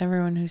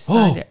 Everyone who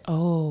signed it.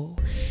 Oh.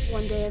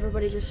 One day,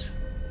 everybody just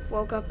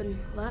woke up and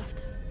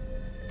left.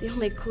 The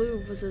only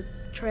clue was a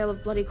trail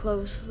of bloody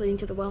clothes leading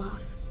to the well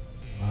house.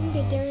 You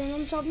get Derry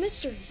and Unsolved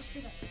Mysteries.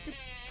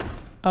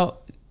 Oh,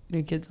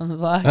 New Kids on the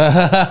Block. I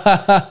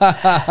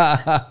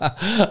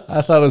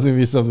thought it was going to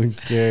be something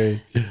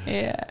scary.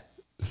 Yeah.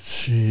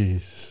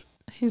 Jeez.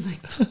 He's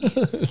like,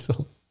 please.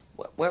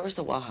 Where was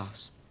the Well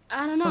House?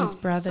 I don't know. His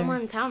brother. Somewhere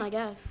in town, I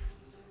guess.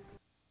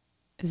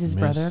 Is his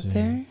brother up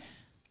there?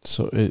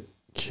 So it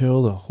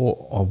killed a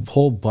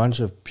whole bunch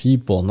of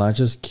people, not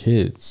just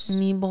kids.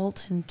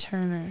 Niebolt and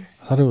Turner.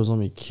 I thought it was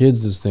only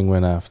kids this thing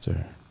went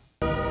after.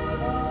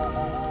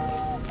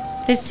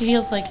 This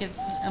feels like it's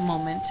a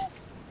moment.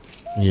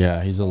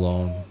 Yeah, he's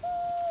alone.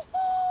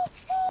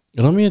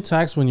 It only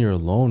attacks when you're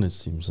alone, it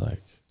seems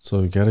like.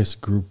 So you gotta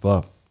group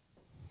up.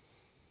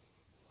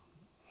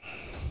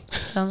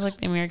 Sounds like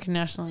the American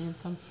National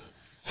Anthem.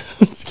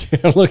 I'm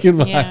scared. I'm looking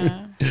behind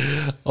Yeah.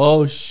 me.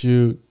 Oh,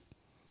 shoot.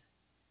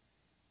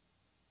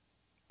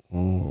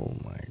 Oh,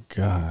 my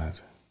God.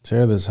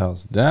 Tear this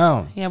house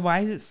down. Yeah, why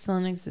is it still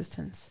in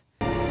existence?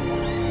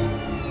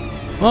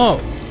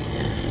 Oh.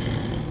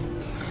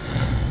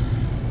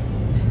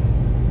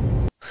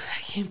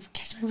 I can't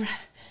catch my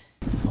breath.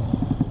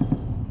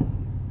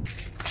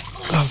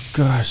 Oh,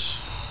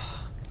 gosh.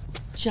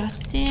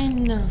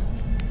 Justin.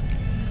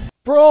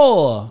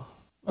 Bro.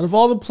 Out of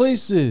all the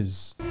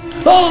places.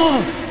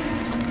 Oh!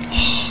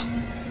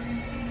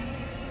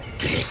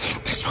 Do you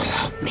think this will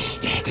help me,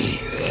 Eddie?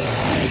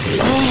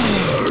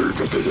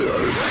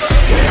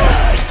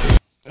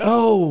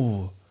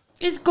 Oh.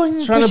 It's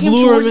going Trying to pushing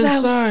lure him towards the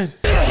house. inside.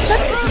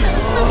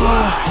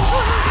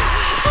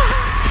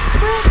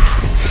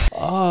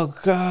 Oh,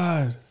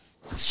 God.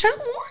 It's trying to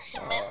lure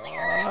him in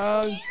there.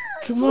 I'm scared.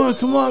 Come on,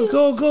 come on.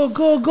 Go, go,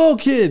 go, go,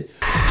 kid.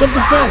 Jump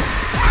the fence.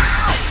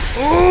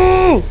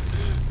 Oh!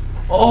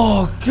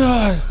 Oh,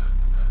 God.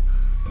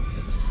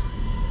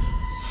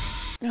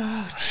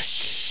 Oh,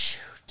 shoot.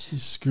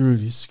 He's screwed.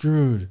 He's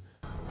screwed.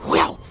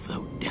 We'll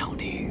float down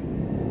here.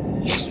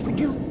 Yes, we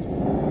do.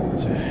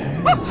 It's a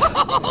hand.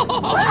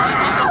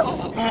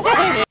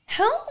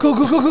 Help. Go,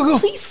 go, go, go, go.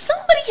 Please,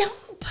 somebody help.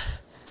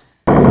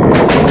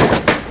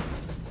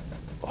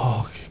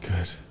 Oh, okay,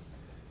 good.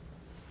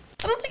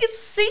 I don't think it's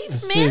safe,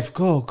 It's man. safe.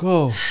 Go,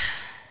 go.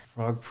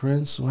 Frog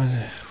Prince. What?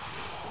 At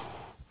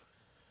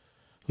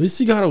least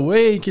he got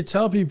away. He could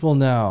tell people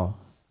now.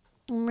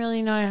 I'm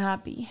really not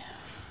happy.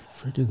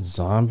 Freaking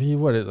zombie.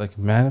 What? It like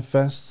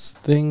manifests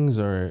things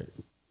or it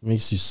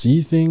makes you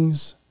see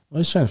things? I'm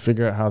just trying to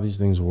figure out how these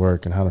things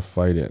work and how to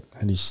fight it.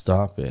 How do you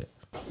stop it?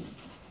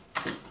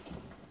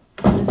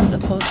 Is it the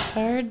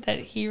postcard that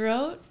he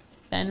wrote?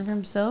 Ben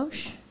from Soch?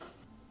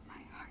 My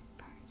heart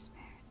burns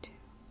there too.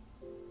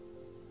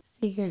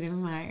 Secret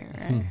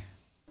admirer.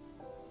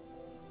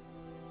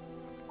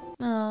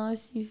 Oh,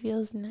 she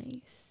feels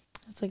nice.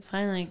 It's like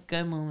finally a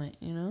good moment,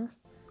 you know?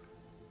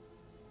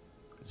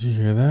 Did you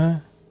hear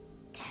that?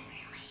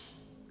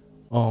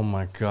 Oh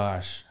my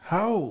gosh.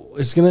 How?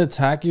 It's going to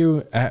attack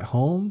you at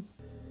home?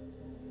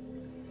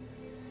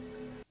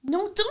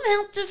 No, don't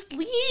help. Just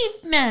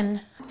leave,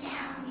 man.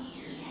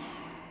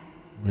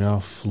 We all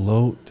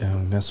float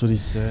down. That's what he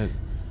said.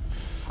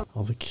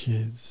 All the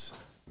kids.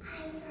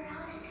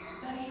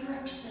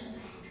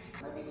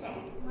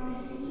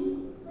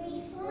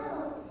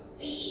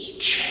 We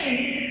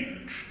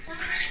change.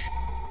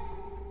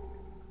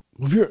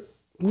 Move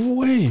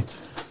away.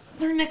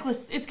 Her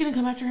necklace. It's going to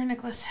come after her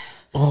necklace.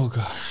 Oh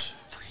gosh.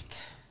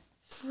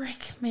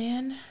 Frick,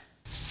 man.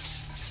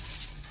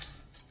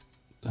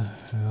 The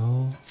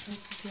hell?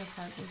 Let's see how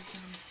far it goes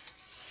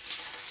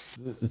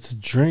down. It's a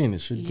drain.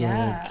 It should go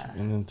Yeah. like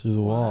and then through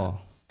the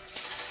wall.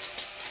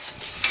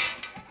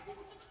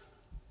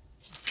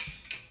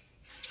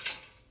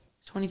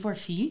 24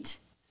 feet? Is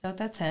that what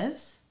that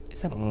says?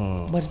 Is that,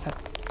 Oh. What is that?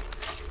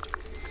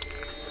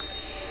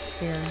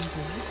 Very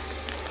good.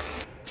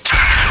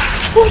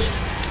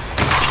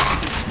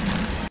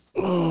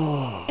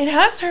 It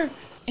has her.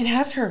 It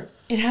has her.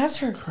 It has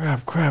her.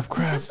 Crap.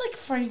 This is like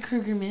Freddy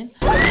Krueger, man.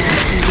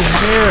 She's the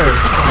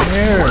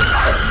hair.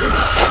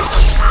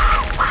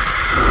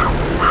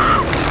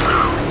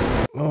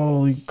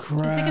 Holy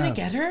crap. Is it gonna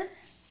get her?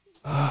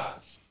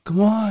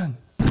 Come on.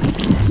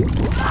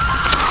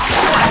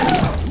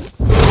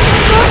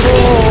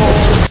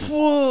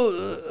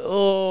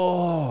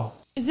 Oh.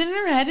 Is it in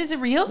her head? Is it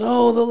real?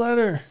 No, the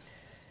letter.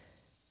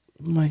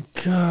 Oh my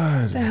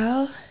God. What the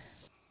hell?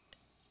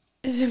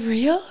 Is it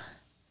real?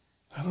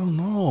 I don't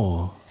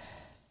know.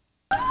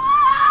 What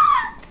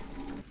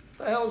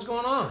the hell is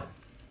going on?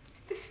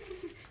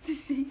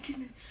 He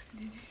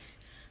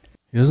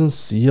doesn't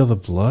see all the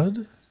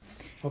blood?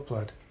 What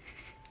blood?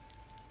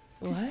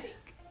 What?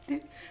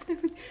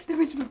 There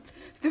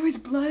was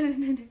blood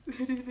in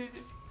it.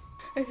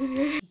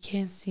 You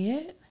can't see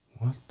it?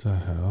 What the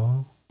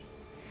hell?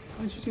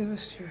 Why'd you do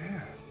this to your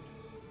hair?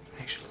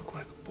 Makes you look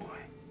like a boy.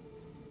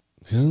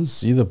 He doesn't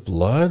see the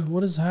blood?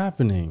 What is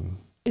happening?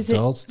 Is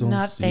Adults it don't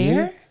not see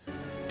there? it?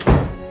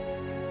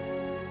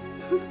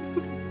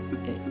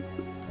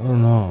 I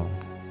don't know.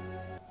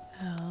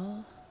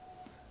 Hell.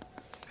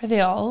 Are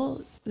they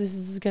all? This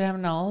is gonna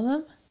happen to all of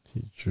them?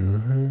 He drew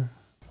her.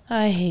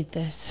 I hate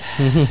this.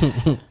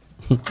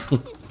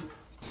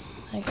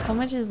 Like, how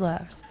much is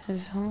left?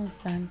 Is it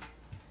almost done?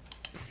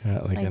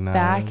 Got like an hour.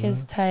 Back is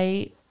left.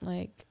 tight.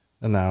 Like,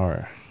 An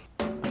hour.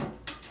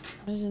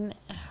 there's an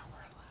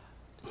hour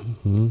left.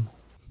 Mm-hmm.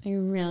 I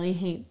really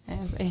hate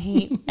this. I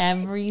hate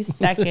every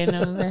second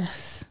of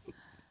this.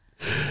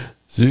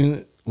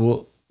 Soon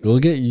we'll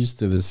get used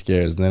to the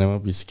scares, and then it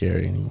won't be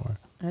scary anymore.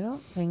 I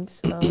don't think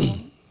so.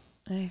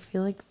 I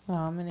feel like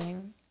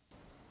vomiting.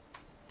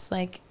 It's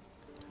like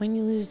when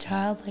you lose a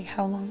child, like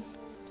how long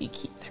do you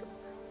keep their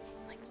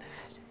like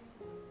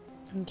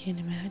that? I can't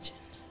imagine.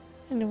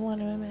 I don't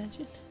want to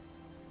imagine.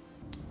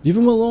 Leave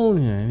him alone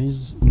here, and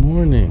he's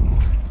mourning.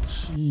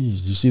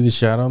 Jeez, you see the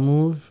shadow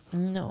move?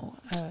 No,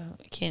 I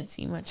can't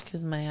see much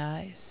because my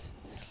eyes.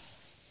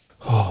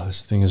 Oh,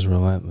 this thing is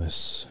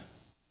relentless.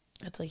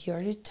 It's like you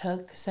already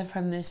took stuff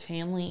from this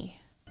family.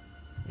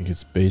 I think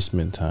it's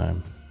basement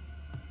time.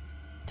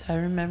 So I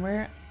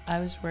remember I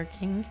was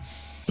working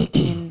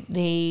and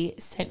they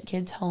sent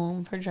kids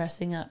home for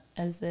dressing up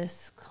as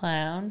this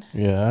clown.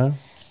 Yeah.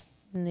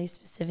 And they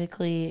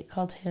specifically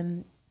called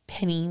him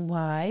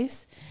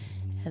Pennywise.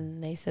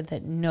 And they said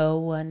that no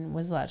one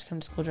was allowed to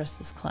come to school dressed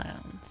as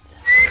clowns.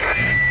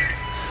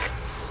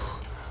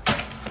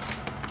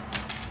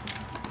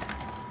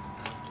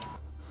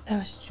 That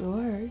was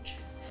George.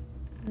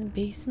 In the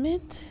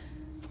basement?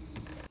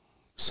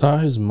 Saw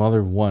his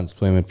mother once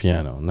playing the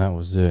piano, and that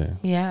was it.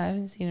 Yeah, I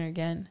haven't seen her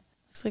again.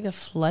 Looks like a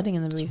flooding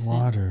in the It's basement.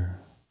 water.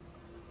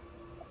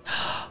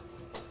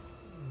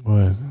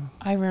 What?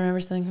 I remember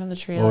something from the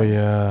trailer. Oh,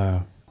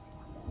 yeah.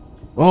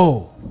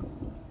 Oh!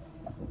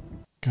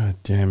 God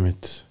damn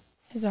it.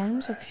 His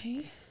arm's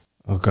okay.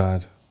 Oh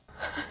God.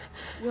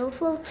 You'll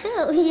float too.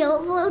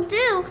 You'll float too.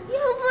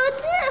 You'll float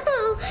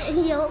too.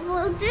 You'll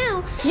float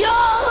too. You'll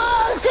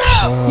float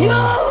too.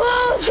 You'll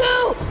float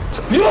too.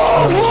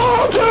 You'll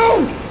float too.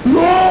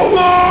 You'll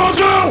float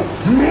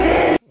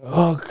too.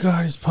 Oh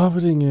God, he's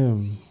puppeting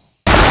him.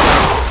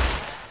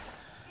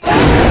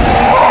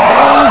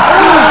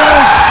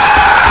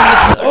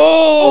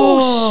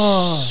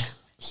 Oh!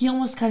 He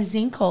almost cut his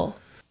ankle.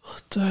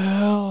 What the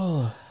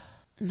hell?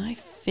 My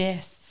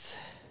fists.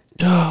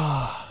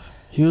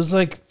 He was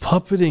like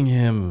puppeting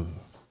him.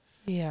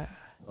 Yeah.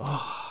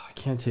 Oh, I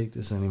can't take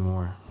this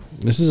anymore.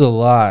 This is a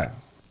lot.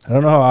 I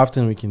don't know how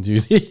often we can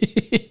do these.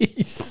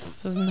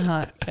 This is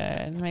not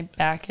good. My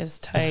back is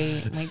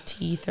tight. My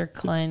teeth are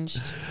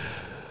clenched.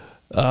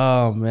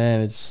 Oh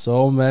man, it's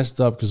so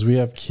messed up because we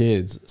have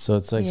kids. So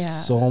it's like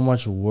so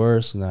much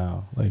worse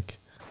now. Like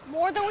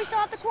More than we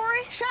saw at the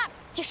quarry? Shut up.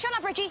 Just shut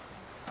up, Richie.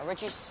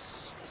 Richie,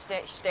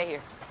 stay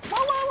here. Whoa,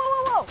 whoa,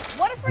 whoa, whoa, whoa.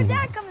 What if her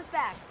dad comes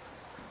back?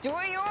 Do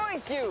what you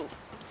always do.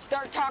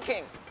 Start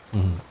talking.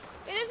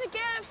 It is a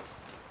gift.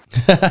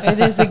 It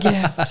is a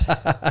gift.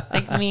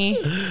 Like me.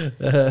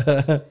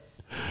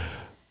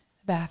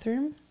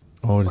 Bathroom?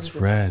 Oh, it's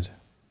red.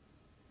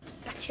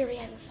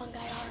 Bacteria and fungi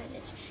are, and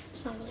it's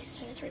not really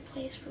sanitary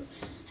place for.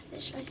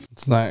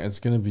 It's not. It's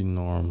gonna be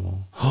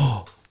normal.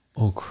 Oh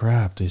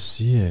crap! They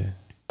see it.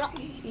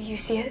 You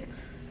see it?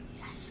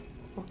 Yes.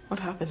 What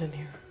happened in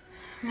here?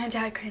 My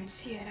dad couldn't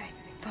see it. I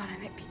thought I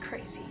might be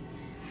crazy.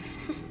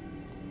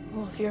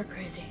 Well, if you're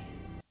crazy.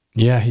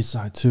 Yeah, he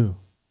saw it too.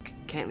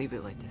 Can't leave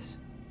it like this.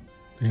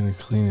 They're gonna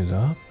clean it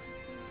up.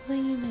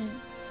 Clean it.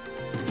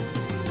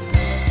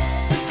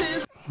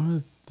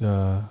 What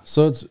the?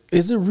 So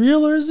is it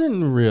real or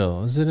isn't it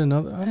real? Is it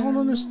another? I don't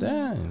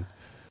understand.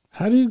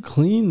 How do you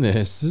clean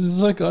this? This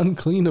is like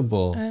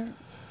uncleanable.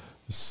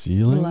 The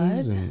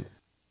ceilings and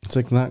it's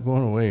like not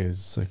going away.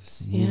 It's like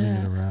moving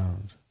it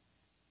around.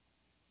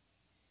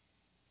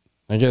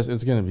 I guess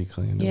it's gonna be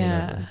cleaned.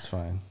 Yeah, whatever. It's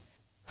fine.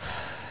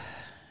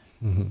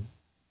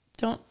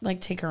 Don't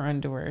like take her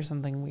underwear or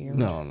something weird.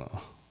 No.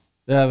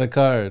 Yeah, the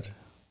card.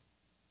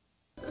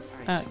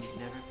 Alright, so you've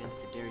never been to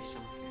the Derry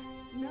summer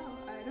fair? No,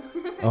 I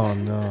don't. Oh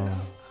no.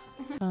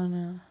 Oh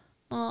no.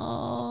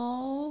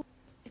 Oh.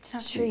 It's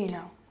not true, you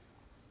know.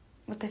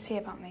 What they say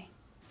about me.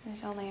 I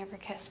was only ever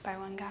kissed by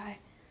one guy.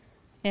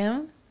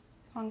 Him?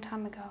 A long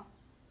time ago.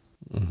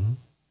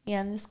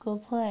 Yeah, in the school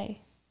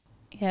play.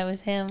 Yeah, it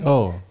was him.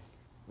 Oh,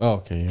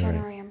 okay, you're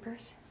January right.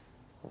 Embers?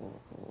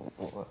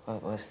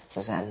 What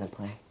was that in the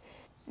play?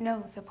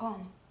 No, the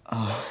poem.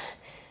 Oh,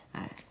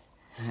 I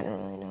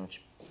don't really know much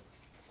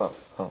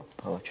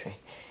poetry.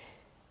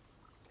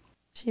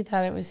 She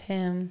thought it was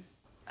him.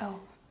 Oh,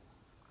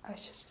 I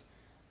was just...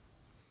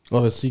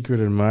 Oh, the secret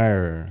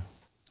admirer.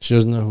 She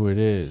doesn't know who it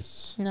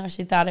is. No,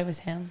 she thought it was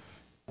him.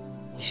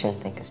 You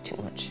shouldn't think us too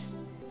much.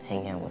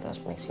 Hanging out with us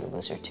makes you a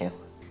loser too.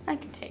 I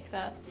can take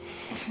that.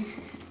 Can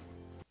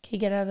you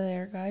get out of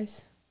there,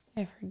 guys?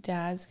 If her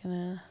dad's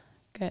gonna...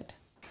 Good.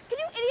 Can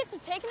you idiots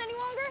have taken any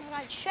longer? All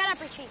right, shut up,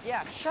 Richie.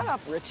 Yeah, shut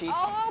up, Richie.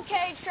 Oh,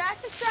 okay. Trash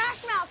the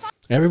trash mouth.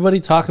 Everybody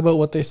talk about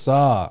what they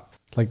saw,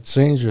 like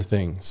Stranger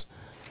Things.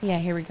 Yeah,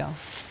 here we go.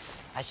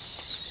 I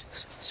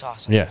saw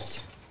something.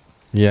 Yes.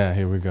 Yeah,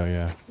 here we go.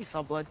 Yeah. You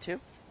saw blood too?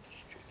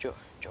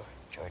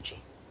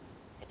 Georgie,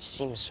 it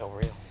seems so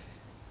real.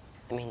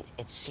 I mean,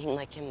 it seemed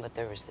like him, but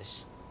there was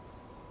this...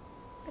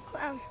 The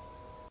clown.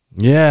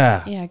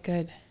 Yeah. Yeah,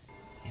 good.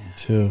 Me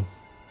too.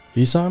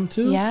 You saw him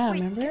too? Yeah, Wait,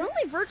 remember? can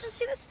only virgins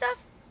see this stuff?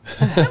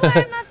 You know why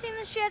I've not seen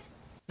this shit?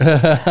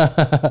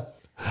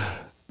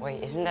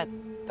 Wait, isn't that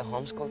the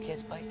homeschool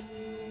kid's bike?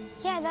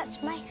 Yeah,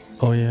 that's Mike's.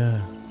 Oh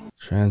yeah.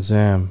 Trans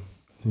Am.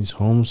 He's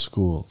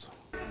homeschooled.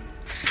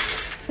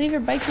 Leave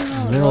your bike in the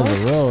Middle of the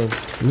road.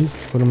 At least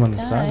put him on the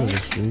side of the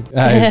street. His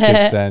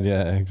kickstand.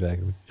 Yeah,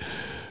 exactly.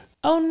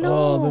 Oh no.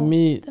 Oh, the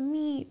meat. The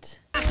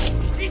meat.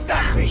 Eat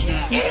that meat!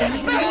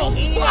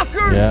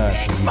 Motherfucker!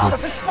 Yeah, 'cause he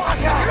gets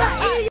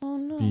Oh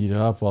no. beat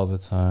up all the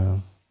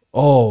time.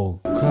 Oh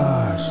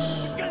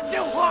gosh.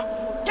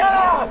 Get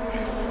up!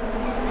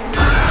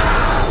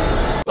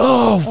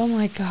 Oh. Oh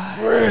my god.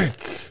 Frick.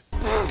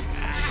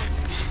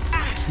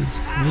 This is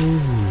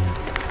crazy.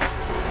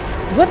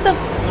 What the?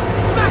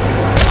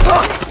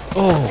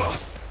 Oh.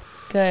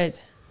 Good.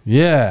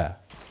 Yeah.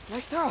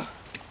 Nice throw.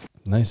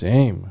 Nice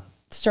aim.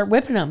 Start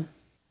whipping him.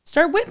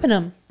 Start whipping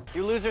him.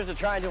 You losers are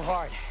trying too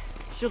hard.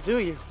 She'll do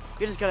you.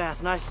 You just gotta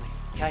ask nicely.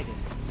 I did.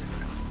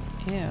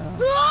 Ew.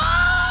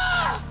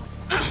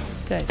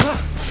 Good.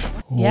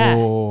 Yeah.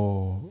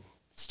 Oh.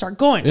 Start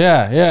going.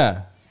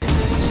 Yeah.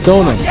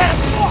 Stone him.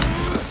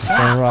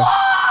 Stone rocks.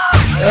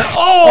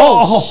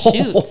 Oh,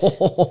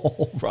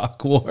 shoot.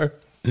 Rock war.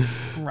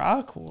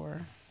 Rock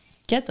war.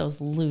 Get those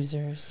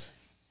losers.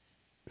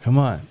 Come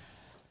on.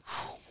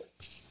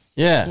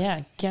 Yeah.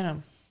 Yeah, get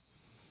him.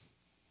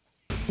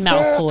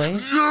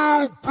 Malfoy.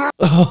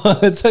 Oh,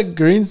 it's a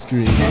green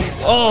screen.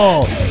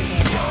 Oh.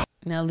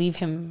 Now leave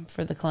him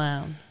for the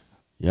clown.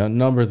 You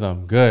outnumber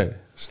them. Good.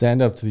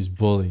 Stand up to these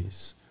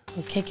bullies.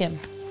 We'll kick him.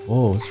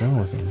 Whoa, what's wrong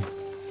with him?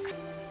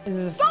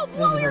 Go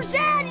blow your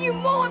dad, you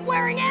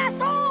mullet-wearing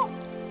asshole!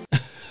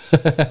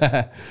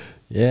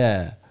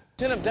 Yeah.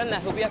 Shouldn't have done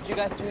that. He'll be after you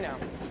guys too now.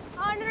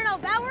 Oh, no.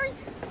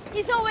 Bowers?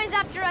 He's always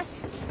after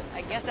us.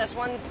 I guess that's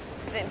one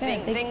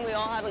thing we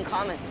all have in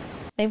common.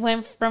 They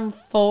went from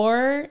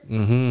 4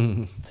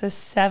 to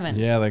 7.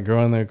 Yeah, they're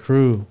growing their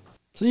crew.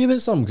 See,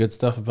 there's some good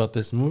stuff about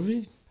this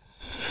movie.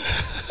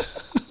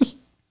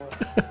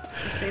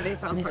 Say they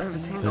found part of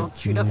his hand all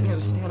chewed up near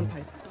the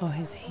standpipe. Oh,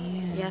 his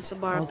hand. He has to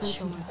borrow a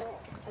pencil.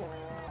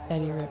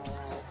 Betty rips.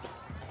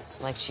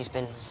 It's like she's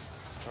been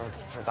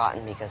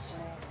forgotten because...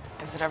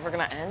 Is it ever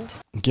gonna end?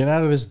 Get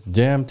out of this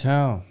damn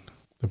town.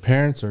 The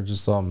parents are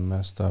just all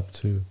messed up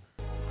too.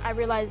 I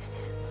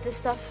realized this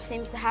stuff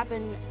seems to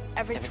happen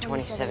every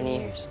 27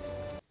 years.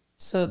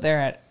 So they're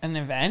at an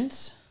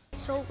event?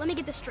 So let me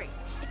get this straight.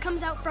 It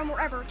comes out from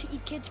wherever to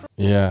eat kids for...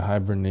 Yeah,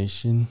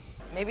 hibernation.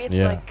 Maybe it's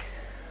like,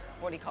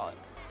 what do you call it?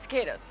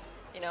 Cicadas.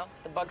 You know,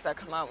 the bugs that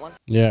come out once.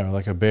 Yeah,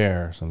 like a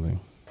bear or something.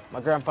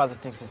 My grandfather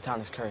thinks this town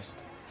is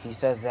cursed. He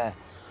says that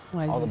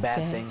all the bad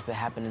stay? things that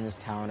happen in this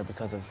town are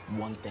because of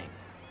one thing.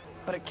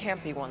 But it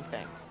can't be one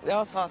thing. We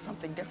all saw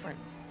something different.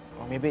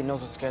 Or maybe it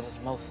knows what scares us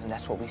most, and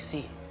that's what we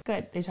see.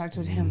 Good, they talked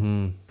to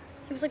him.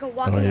 He was like a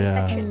walking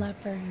infection. A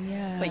leper,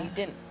 yeah. But you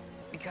didn't,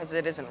 because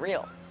it isn't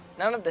real.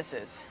 None of this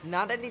is.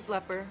 Not Eddie's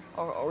leper,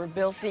 or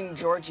Bill seeing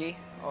Georgie,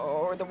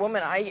 or the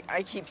woman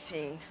I keep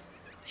seeing.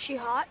 She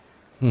hot?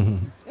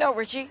 No,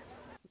 Richie.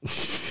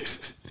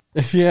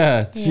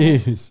 Yeah,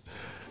 jeez.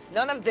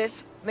 None of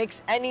this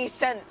makes any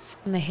sense.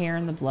 And the hair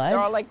and the blood? They're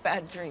all like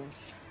bad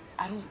dreams.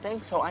 I don't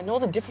think so. I know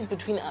the difference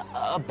between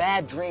a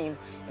bad dream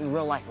and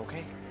real life,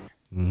 okay?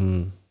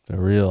 They're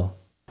real.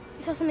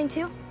 You saw something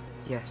too?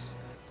 Yes.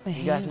 The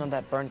You guys know hands.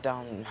 that burnt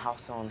down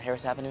house on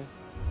Harris Avenue?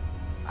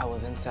 I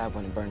was inside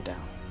when it burned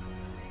down.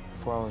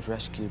 Before I was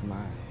rescued,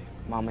 my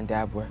mom and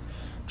dad were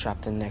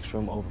trapped in the next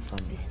room over from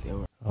me. They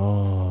were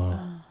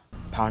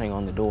pounding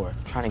on the door,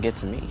 trying to get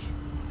to me.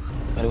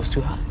 But it was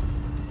too hot.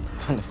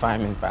 When the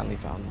firemen finally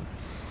found them,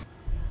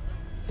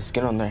 the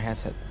skin on their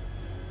hands had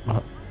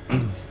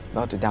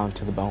melted down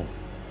to the bone.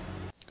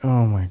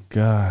 Oh my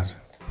God.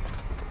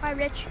 Hi,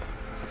 Rich.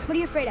 What are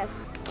you afraid of?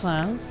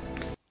 Clowns?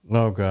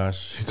 Oh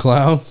gosh.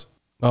 Clowns?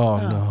 Oh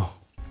no.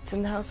 It's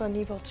in the house on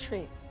Nebo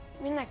Street.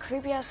 You mean that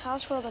creepy ass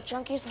house where all the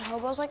junkies and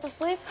hobos like to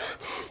sleep?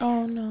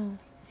 Oh no.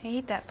 I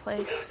hate that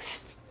place.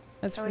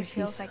 That's It always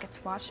creepy. feels like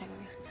it's watching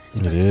me.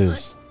 It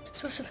is.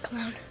 It's worse with the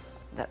clown.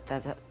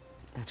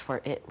 That's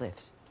where it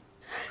lives.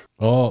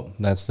 Oh,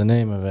 that's the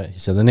name of it. He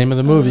said the name of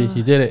the movie.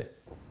 He did it.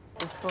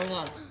 What's going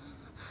on?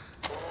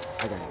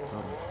 I got it.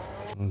 Hold on.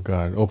 Oh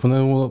God.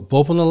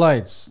 Open the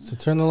lights. To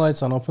turn the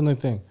lights on, open the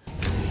thing.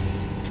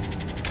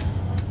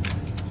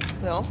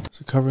 No.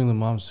 It's covering the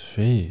mom's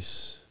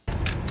face.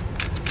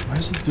 Why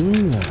is it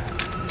doing that?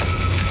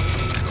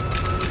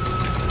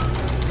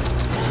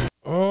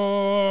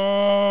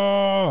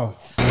 Oh!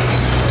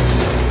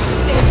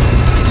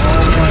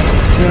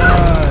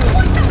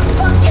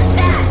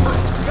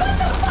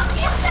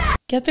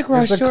 Get the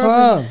garage It's a door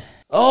clown. open.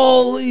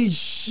 Holy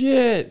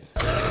shit!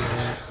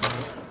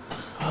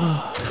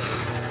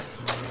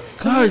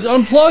 God,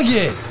 unplug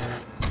it!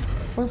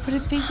 Or put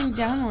it facing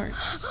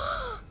downwards.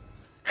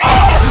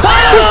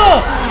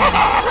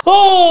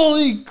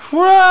 Holy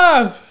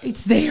crap!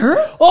 It's there?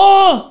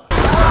 Oh!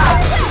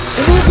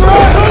 It's in the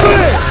garage, open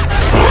it!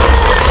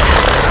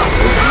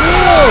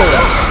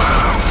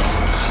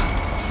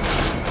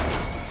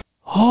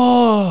 Whoa!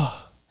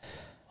 Oh!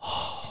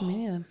 There's too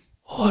many of them.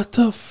 What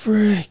the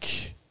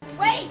frick?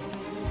 Wait!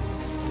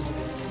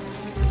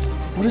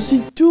 What is he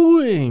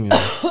doing?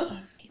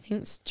 He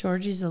thinks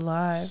Georgie's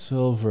alive.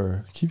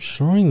 Silver. Keep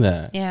showing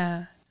that.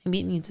 Yeah. Maybe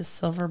it needs a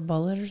silver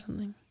bullet or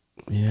something.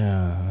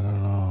 Yeah, I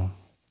don't know.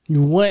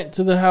 You went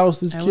to the house.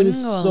 This I kid is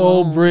wouldn't go so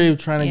alone. brave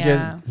trying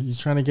to he's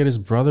trying to get his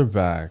brother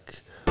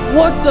back.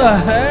 What the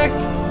heck?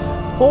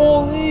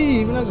 Holy,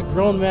 even as a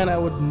grown man, I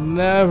would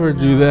never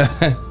do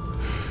that.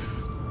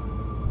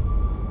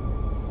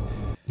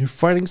 You're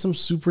fighting some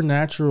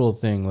supernatural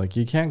thing. Like,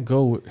 you can't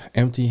go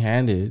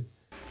empty-handed.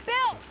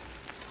 Bill!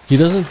 He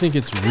doesn't think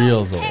it's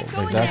real, though.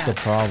 Like, that's the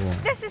problem.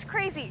 This is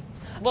crazy.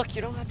 Look,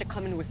 you don't have to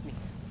come in with me.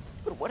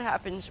 But what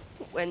happens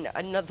when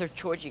another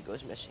Georgie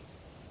goes missing?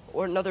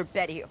 Or another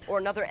Betty? Or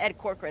another Ed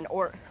Corcoran?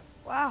 Or...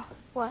 Wow.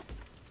 What?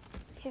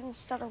 He didn't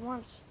stutter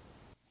once.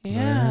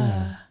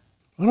 Yeah.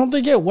 Why don't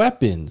they get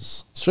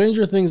weapons?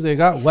 Stranger Things, they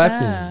got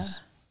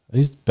weapons. At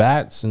least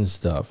bats and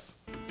stuff.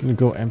 Gonna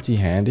go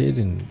empty-handed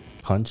and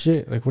punch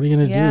it? Like, what are you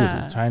gonna do with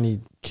your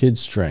tiny kid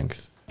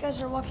strength? You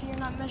guys are lucky you're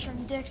not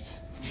measuring dicks.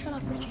 Shut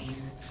up, Richie.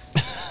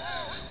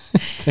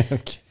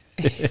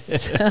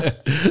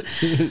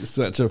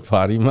 Such a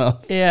potty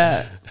mouth.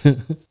 Yeah.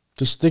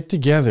 Just stick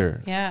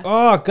together. Yeah.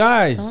 Oh,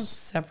 guys. Don't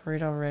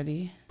separate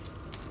already.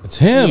 It's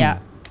him. Yeah.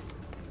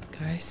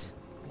 Guys.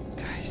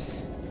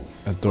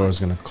 That door's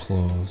gonna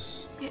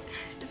close.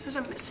 This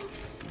isn't missing.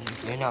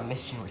 You're not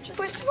missing, Richard.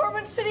 Police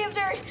Department, City of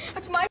Derry.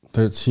 That's my...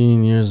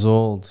 13 years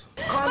old.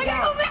 Calm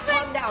down.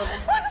 Calm down.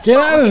 Get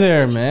out of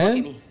there,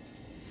 man.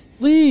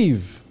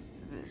 Leave.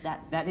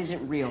 That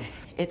isn't real.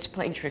 It's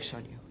playing tricks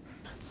on you.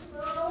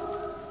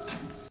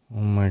 Oh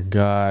my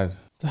God.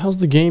 What the hell's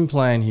the game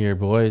plan here,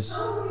 boys?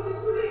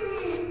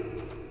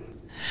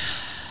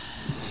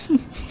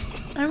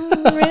 I'm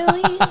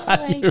really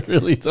like... You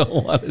really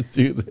don't want to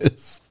do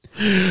this.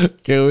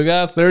 Okay, we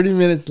got 30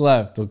 minutes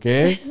left,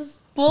 okay? This is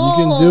bull. You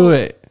can do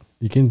it.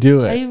 You can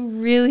do it. I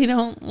really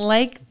don't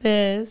like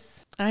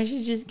this. I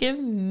should just give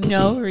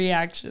no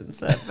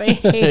reactions if I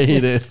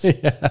hate it.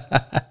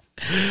 Yeah.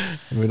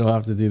 We don't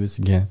have to do this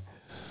again.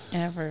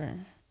 Ever.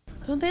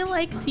 Don't they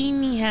like seeing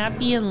me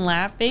happy and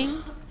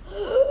laughing?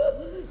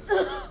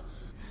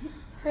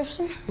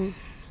 Christian?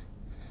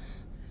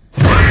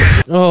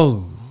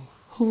 Oh.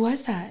 Who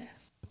was that?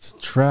 It's a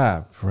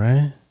trap,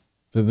 right?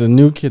 The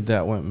new kid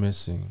that went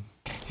missing.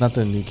 Not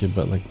the new kid,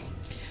 but like...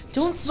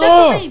 Don't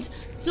separate!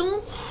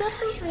 Don't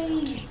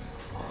separate!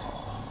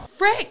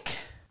 Frick!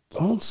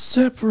 Don't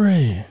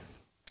separate.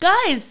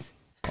 Guys!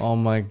 Oh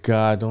my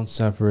God, don't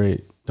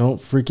separate.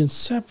 Don't freaking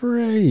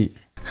separate.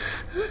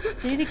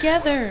 Stay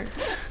together.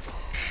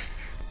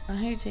 How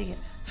do you take it?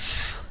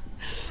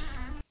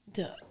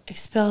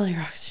 Expel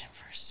your oxygen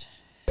first.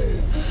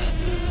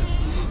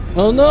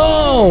 Oh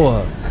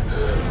no!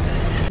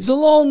 He's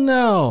alone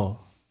now.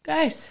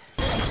 Guys.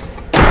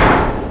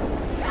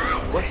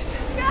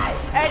 Guys!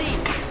 Eddie!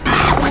 I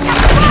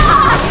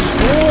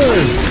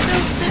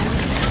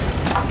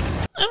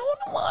don't want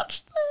to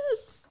watch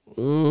this.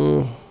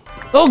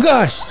 Oh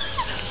gosh!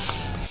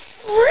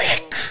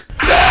 Frick!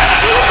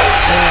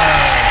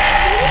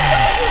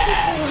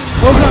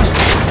 Oh gosh!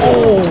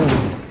 Oh!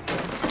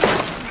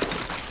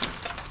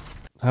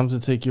 Time to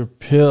take your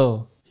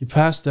pill. He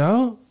passed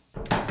out?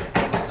 What's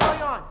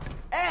going on?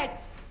 Ed!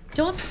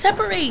 Don't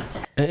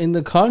separate. In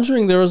The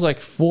Conjuring, there was like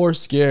 4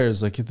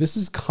 scares. Like, this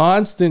is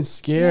constant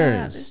scares.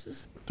 Yeah, this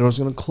is... Door's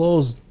gonna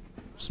close,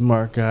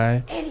 smart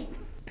guy. Eddie!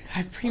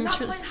 I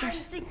prematurely scared.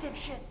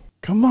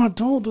 Come on,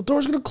 don't. The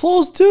door's gonna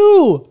close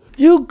too.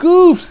 You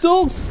goofs,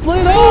 don't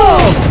split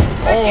up.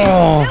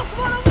 Oh.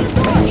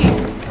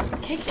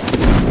 Kick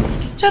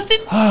it.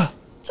 Justin!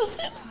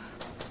 Justin!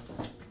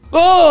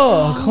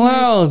 Oh,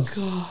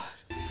 clowns. God.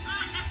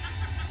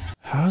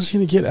 How's he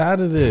gonna get out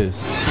of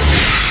this?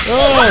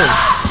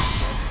 Oh.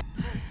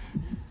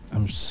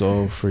 I'm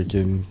so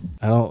freaking...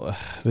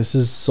 This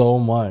is so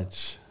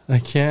much. I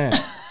can't.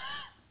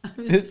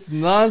 It's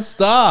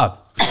nonstop.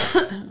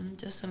 I'm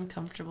just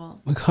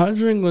uncomfortable. The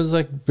Conjuring was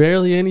like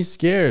barely any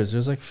scares.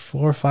 There's like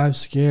 4 or 5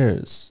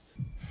 scares.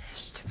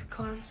 Stupid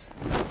clowns.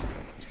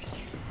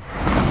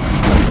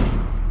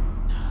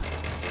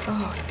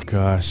 Oh.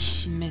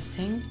 Gosh.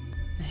 Missing.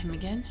 Him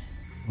again.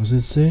 What does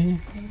it say?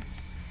 It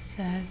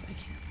says, I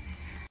can't see.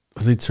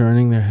 Are they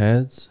turning their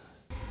heads?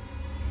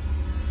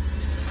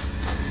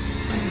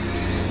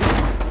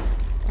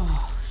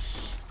 Oh.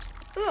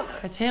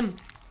 It's him.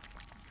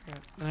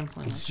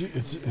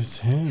 It's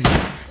him.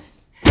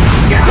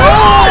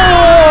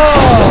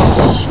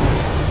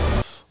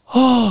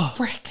 Oh!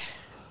 Frick.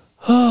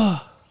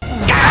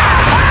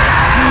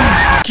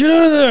 Get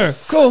out of there!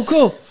 Go,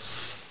 go!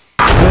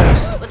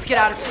 Yes. Let's get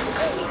out of here.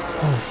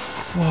 Oh,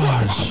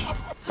 fudge.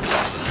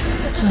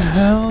 What the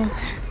hell?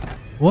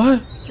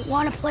 What? You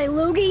want to play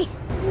loogie?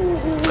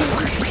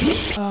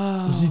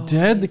 Oh, is he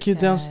dead? The kid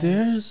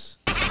downstairs?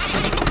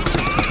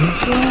 I think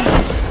so?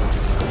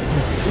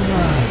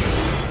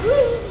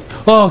 Oh,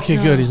 God. Oh, okay,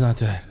 good. He's not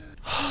dead.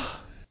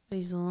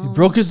 He's alone. He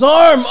broke his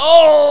arm.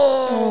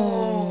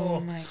 Oh! Oh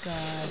my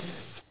God.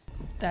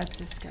 That's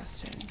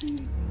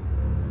disgusting.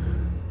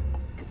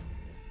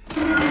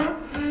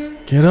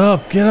 Get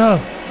up, get up.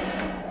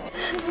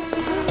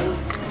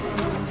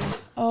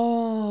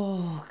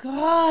 Oh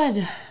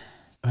God.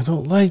 I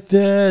don't like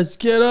this.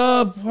 Get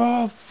up.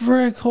 Oh,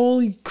 frick.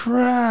 Holy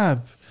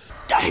crap.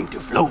 Time to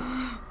float.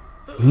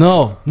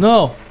 No,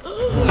 no.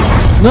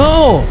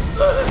 No.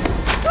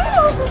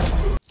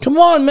 Come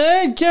on,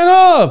 man. Get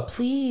up.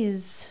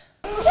 Please.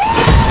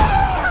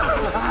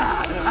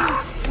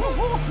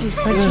 He's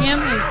punching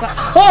him. He's like,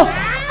 oh!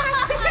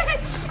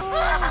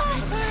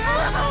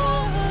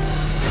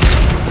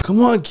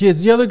 Come on,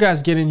 kids. The other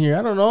guys get in here.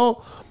 I don't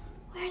know.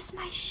 Where's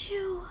my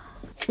shoe?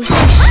 Where's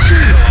my shoe?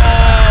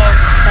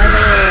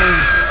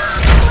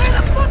 Where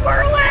the fuck were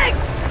her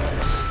legs?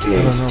 I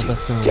don't know if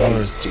that's gonna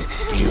work.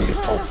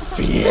 Beautiful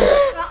fear.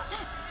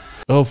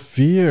 Oh,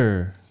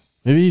 fear.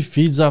 Maybe he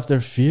feeds off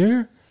their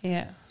fear?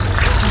 Yeah. Come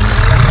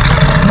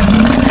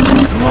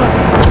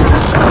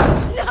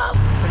on. No.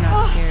 They're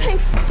not scared.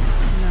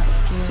 They're not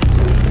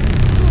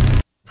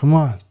scared. Come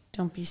on.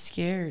 Don't be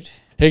scared.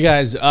 Hey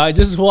guys, I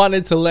just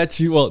wanted to let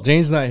you, well,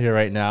 Jane's not here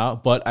right now,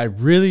 but I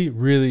really,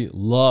 really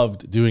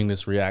loved doing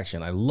this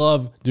reaction. I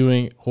love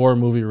doing horror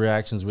movie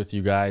reactions with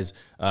you guys.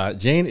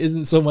 Jane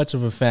isn't so much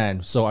of a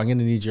fan, so I'm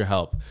gonna need your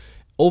help.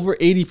 Over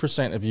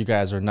 80% of you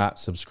guys are not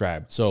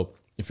subscribed. So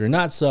if you're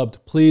not subbed,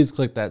 please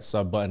click that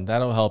sub button.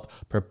 That'll help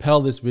propel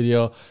this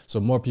video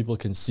so more people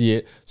can see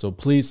it. So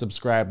please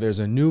subscribe. There's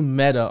a new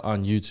meta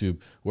on YouTube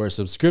where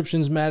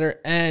subscriptions matter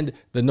and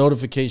the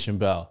notification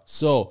bell.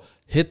 So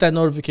hit that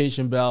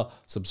notification bell,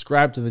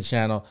 subscribe to the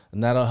channel,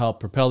 and that'll help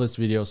propel this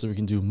video so we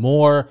can do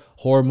more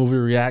horror movie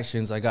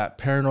reactions. I got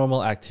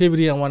Paranormal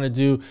Activity I want to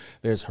do.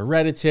 There's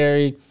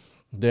Hereditary.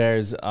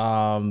 There's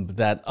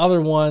that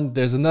other one.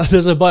 There's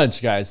a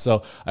bunch, guys.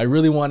 So I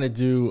really want to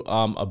do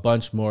a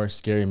bunch more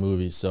scary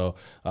movies. So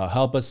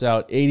help us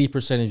out.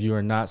 80% of you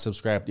are not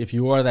subscribed. If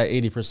you are that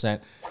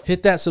 80%,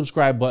 hit that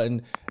subscribe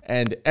button,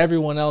 and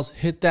everyone else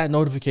hit that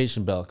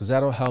notification bell, because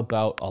that'll help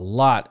out a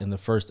lot in the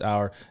first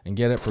hour and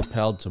get it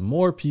propelled to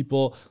more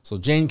people so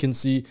Jane can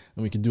see,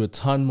 and we can do a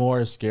ton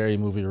more scary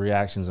movie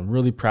reactions. I'm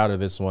really proud of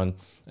this one,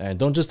 and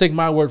don't just take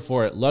my word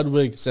for it.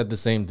 Ludwig said the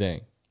same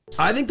thing.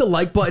 I think the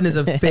like button is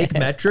a fake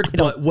metric,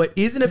 but what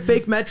isn't a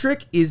fake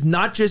metric is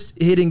not just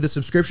hitting the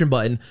subscription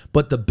button,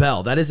 but the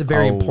bell. That is a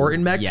very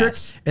important metric,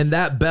 and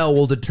that bell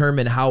will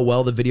determine how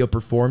well the video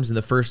performs in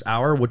the first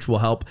hour, which will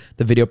help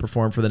the video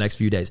perform for the next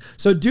few days.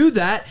 So do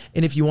that,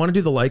 and if you want to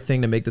do the like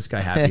thing to make this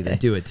guy happy, then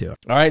do it too.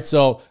 All right,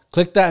 so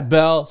click that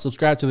bell,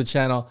 subscribe to the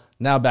channel.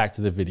 Now back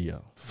to the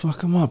video.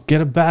 Fuck him up. Get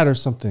a bat or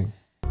something.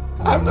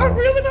 I'm not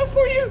real enough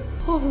for you.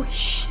 Holy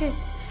shit.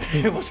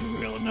 It wasn't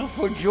real enough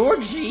for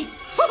Georgie.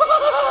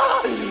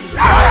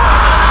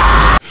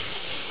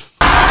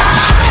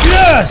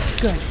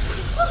 Yes! Good.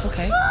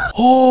 Okay.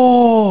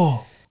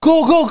 Oh,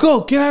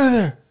 go. Get out of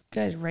there.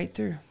 Good, right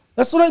through.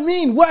 That's what I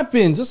mean.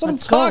 Weapons. That's what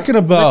Let's I'm go. talking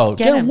about.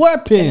 Let's get him.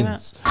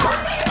 weapons.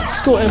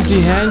 Let's go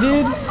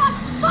empty-handed.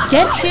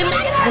 Get him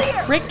the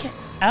frick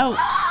out.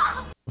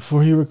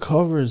 Before he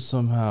recovers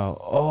somehow.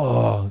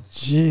 Oh,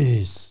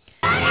 jeez.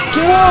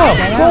 Get up.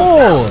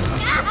 Go.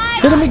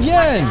 Hit him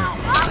again.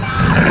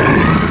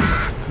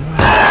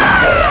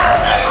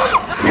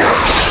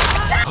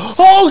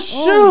 Oh,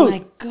 shoot. Oh,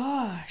 my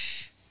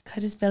gosh.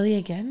 Cut his belly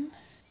again?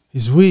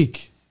 He's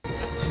weak.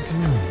 What's he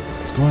doing?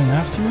 He's going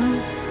after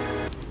him?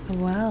 Oh,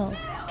 wow.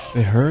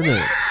 They heard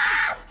it.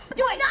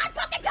 Do not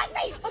fucking touch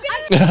me!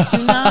 Okay?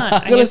 Do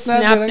not. I get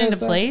snapped into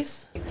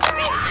place.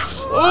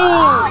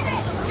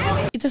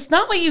 Oh. It's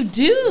not what you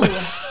do.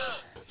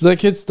 Is that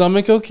kid's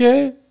stomach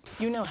okay?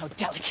 You know how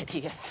delicate he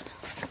is.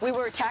 We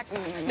were attacking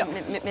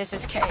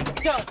Mrs. K.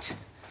 Don't!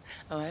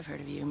 Oh, I've heard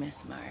of you,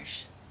 Miss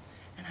Marsh.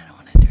 And I don't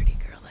want a dirty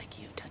girl like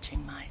you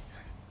touching my son.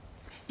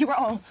 You are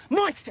all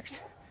monsters!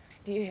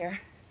 Do you hear?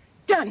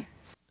 Done!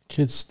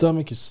 Kid's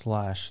stomach is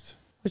slashed.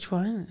 Which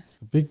one?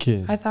 The big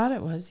kid. I thought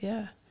it was,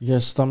 yeah. He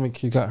got stomach.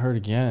 He got hurt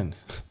again.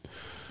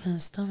 In the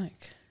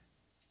stomach.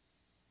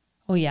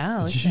 Oh, yeah.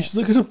 Jeez,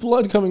 look at the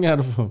blood coming out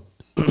of him.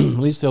 At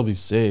least they'll be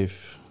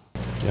safe.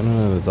 Get him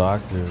to the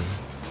doctor.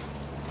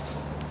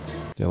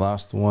 They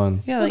lost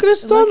one. Yeah, look at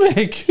his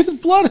stomach. His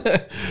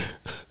blood.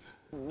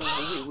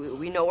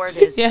 We know where it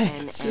is. Yeah,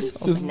 and it's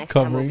just next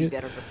covering time we'll be it.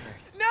 better prepared.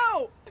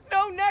 No!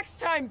 No, next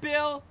time,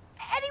 Bill!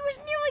 Eddie was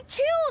nearly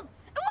killed!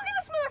 And look at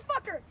this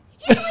motherfucker!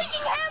 He's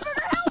leaking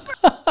hamburger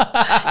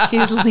helper!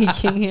 He's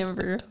leaking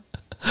hamburger.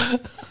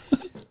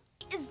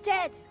 Is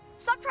dead.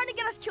 Stop trying to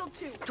get us killed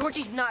too.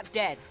 Georgie's not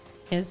dead.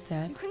 Is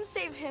dead. You couldn't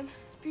save him,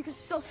 but you can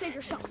still save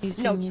yourself. He's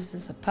being used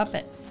as a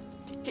puppet.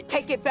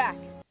 Take it back.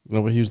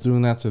 No, but he was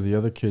doing that to the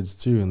other kids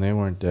too, and they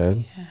weren't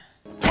dead. Yeah.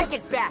 Take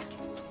it back.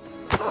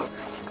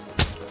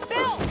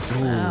 Bill!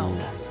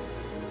 Wow.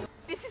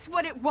 This is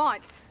what it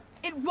wants.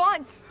 It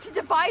wants to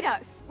divide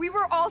us. We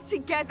were all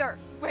together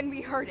when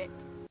we heard it.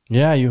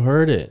 Yeah, you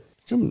heard it.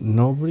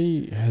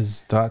 Nobody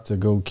has thought to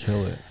go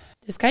kill it.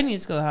 This guy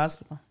needs to go to the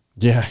hospital.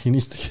 Yeah, he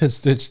needs to get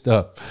stitched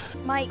up.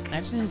 Mike.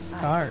 Imagine his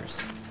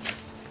scars.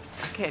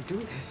 I can't do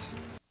this.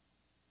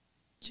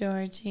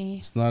 Georgie.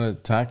 It's not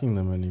attacking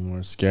them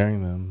anymore,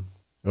 scaring them.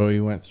 Oh, he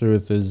went through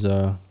with his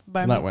not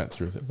went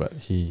through with it, but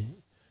he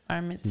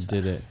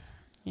did it.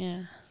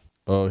 Yeah.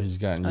 Oh, he's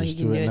gotten used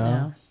he can to it do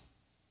now.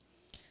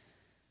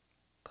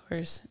 Of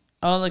course.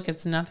 Oh, look,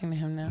 it's nothing to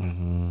him now.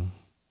 Mm-hmm.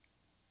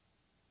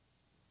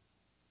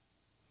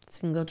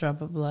 Single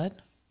drop of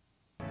blood.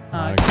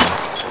 Okay.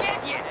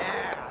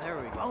 Yeah, there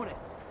we go.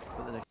 Bonus.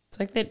 It's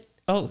like they.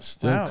 Oh,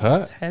 Still wow,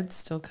 cut? his head's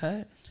still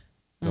cut. A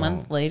Don't.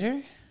 month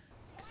later?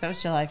 Because that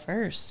was July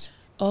 1st.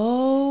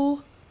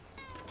 Oh.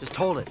 Just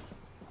hold it.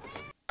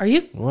 Are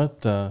you?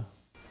 What the?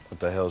 What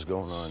the hell's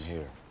going on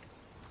here?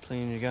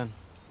 Cleaning your gun,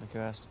 like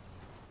you asked.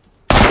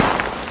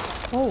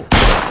 Oh.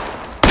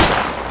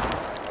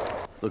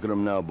 Look at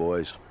him now,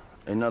 boys.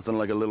 Ain't nothing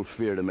like a little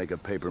fear to make a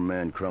paper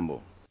man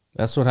crumble.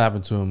 That's what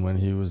happened to him when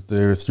he was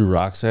there. Threw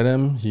rocks at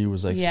him. He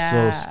was like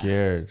so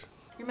scared.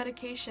 Your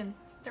medication,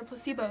 they're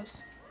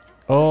placebos.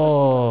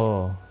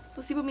 Oh.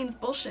 Placebo means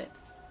bullshit.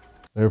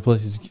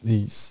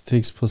 He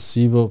takes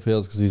placebo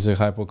pills because he's a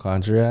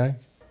hypochondriac.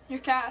 You're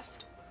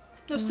cast.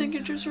 No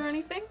signatures or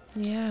anything?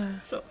 Yeah.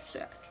 So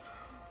sad.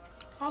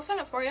 I'll send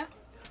it for you.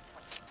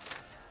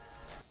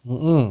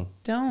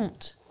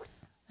 Don't.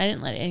 I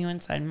didn't let anyone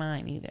sign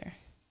mine either.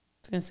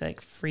 It's gonna say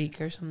like freak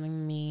or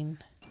something mean.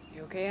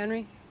 You okay,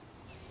 Henry?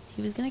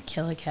 He was gonna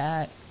kill a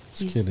cat.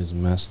 This kid is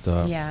messed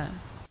up. Yeah.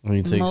 When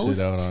he takes it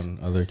out on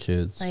other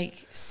kids.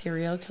 Like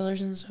serial killers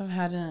and stuff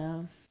had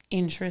an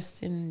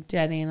interest in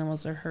dead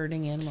animals or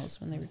hurting animals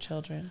when they were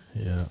children.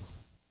 Yeah.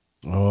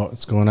 Oh,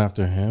 it's going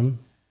after him?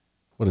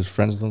 What, his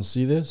friends don't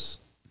see this?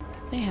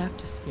 They have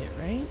to see it,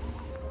 right?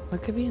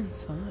 What could be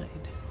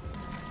inside?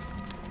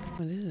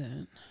 What is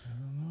it?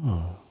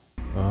 Oh.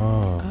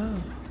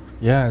 Oh.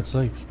 Yeah, it's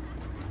like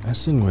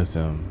messing with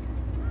him.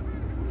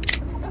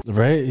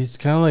 Right? He's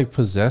kind of like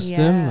possessed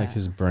him, like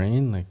his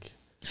brain, like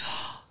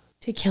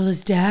to kill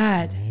his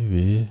dad.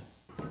 Maybe.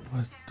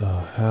 What the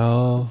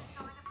hell?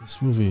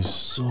 This movie is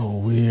so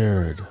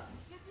weird.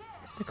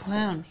 The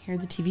clown. Hear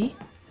the TV?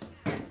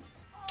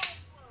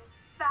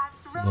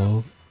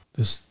 Well,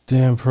 this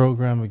damn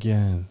program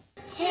again.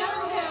 Kill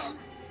him!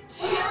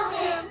 Kill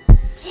him!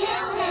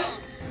 Kill him!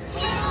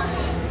 Kill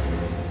him!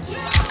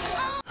 Kill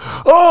him!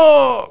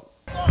 Oh!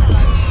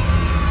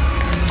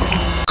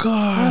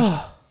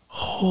 God.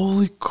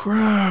 Holy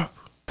crap.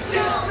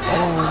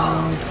 Oh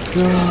my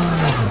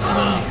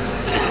God.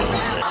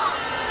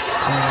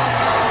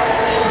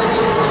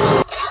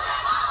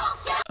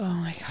 Oh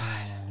my God.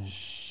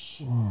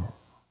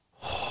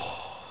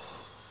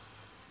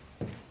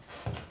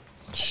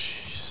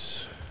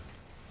 Jeez.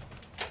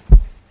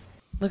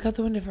 Look out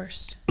the window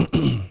first.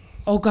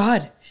 Oh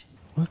God.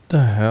 What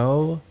the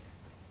hell?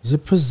 Does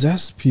it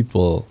possess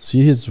people?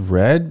 See, his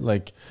red?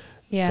 Like,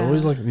 yeah.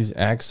 Always like these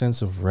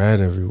accents of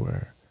red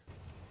everywhere.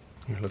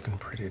 You're looking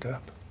prettied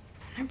up.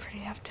 I'm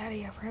pretty up,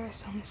 Daddy. I wear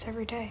this almost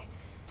every day.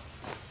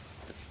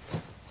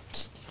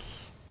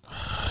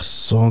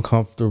 So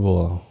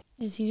uncomfortable.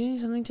 Is he doing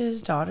something to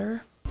his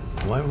daughter?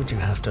 Why would you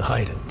have to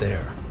hide it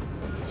there?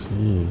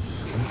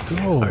 Jeez. Let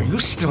go. Are you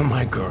still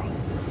my girl?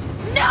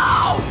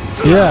 No!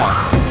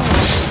 Yeah.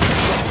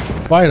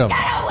 Fight him.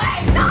 Get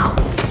away! No!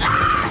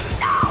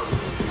 No!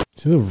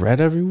 See the red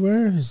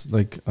everywhere? His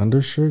like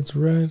undershirt's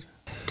red.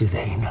 Do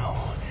they know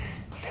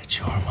that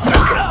you're my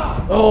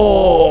girl?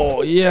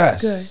 Oh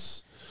yes. Good.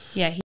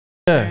 Yeah.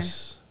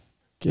 Yes.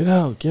 Get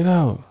out. Get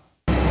out.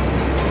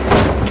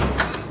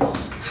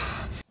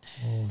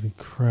 Holy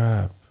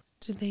crap.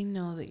 Do they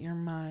know that you're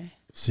my?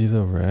 See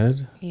the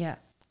red? Yeah.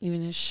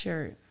 Even his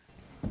shirt.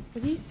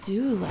 What do you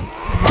do? Like,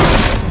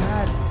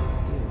 Dad do?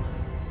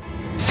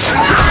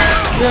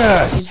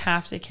 Yes. You'd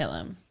have to kill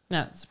him.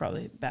 No, it's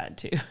probably bad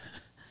too.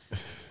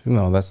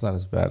 No, that's not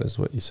as bad as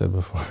what you said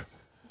before.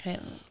 Okay,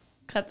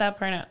 cut that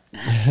part out.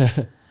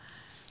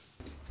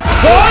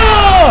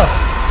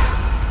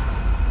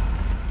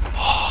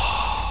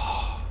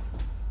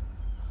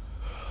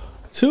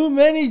 Too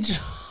many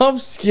jump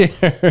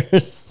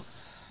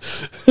scares.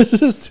 This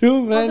is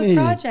too many.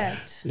 Well, the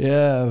project.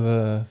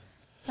 Yeah,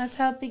 That's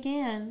how it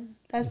began.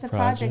 That's the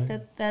project?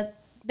 project that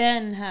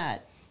Ben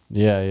had.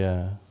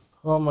 yeah.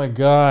 Oh my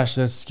gosh,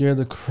 that scared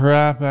the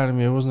crap out of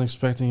me. I wasn't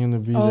expecting him to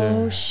be there.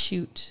 Oh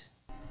shoot.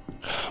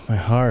 My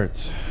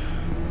heart.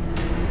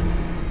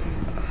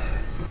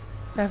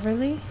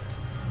 Beverly?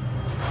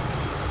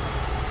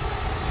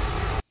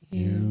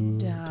 You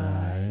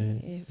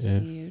die if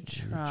you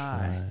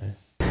try.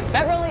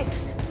 Beverly!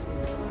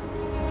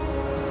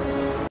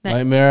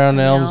 Nightmare on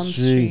Elm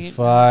Street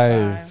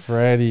 5.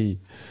 Freddy.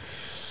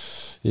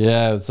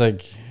 Yeah, it's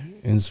like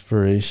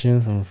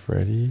inspiration from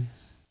Freddy.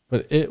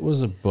 But it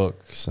was a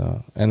book,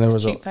 so. And there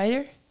was Street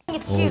Fighter?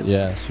 It's Oh, you.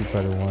 yeah, Street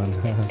Fighter 1.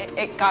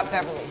 It got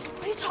Beverly.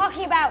 What are you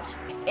talking about?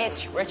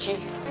 It's Richie.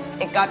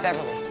 It got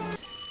Beverly.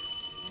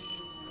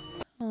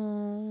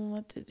 Oh,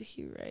 what did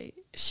he write?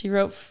 She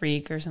wrote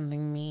freak or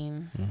something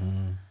mean.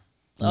 Mm-hmm.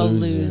 A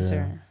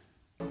loser.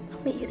 I'll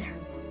meet you there.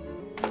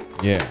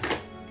 Yeah.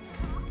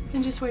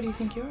 And just where do you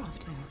think you're off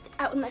to?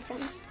 Out with my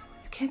friends.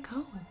 You can't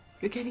go.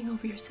 You're getting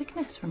over your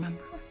sickness,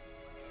 remember?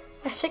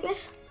 My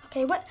sickness?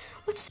 Okay,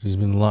 what's... She's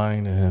been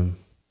lying to him,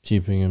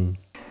 keeping him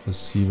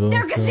placebo.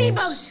 They're pills.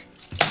 gazebos!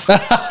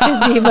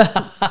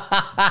 Gazebos.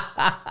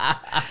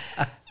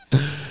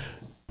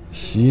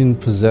 She in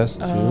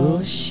possessed too?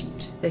 Oh,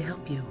 shoot. They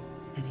help you,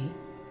 Eddie.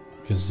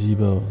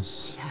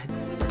 Gazebos.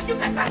 You get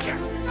back here!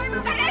 Sorry,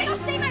 I gotta go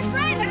save my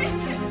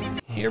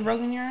friends! You ever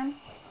broken your arm?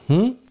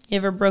 Hmm? You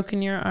ever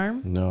broken your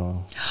arm?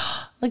 No.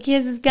 Look, he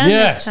has his gun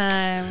this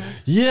time.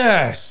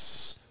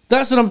 Yes.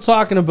 That's what I'm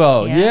talking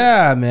about. Yeah.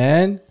 Yeah,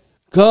 man.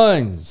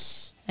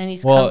 Guns. And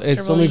he's well,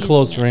 it's only using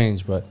close it.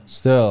 range, but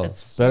still,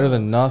 it's better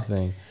than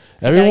nothing.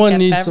 gotta Everyone get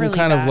needs Beverly some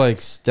kind back. of like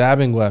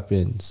stabbing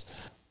weapons,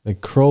 like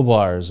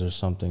crowbars or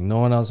something. No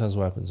one else has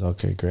weapons.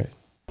 Okay, great.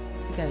 You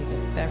gotta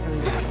get Beverly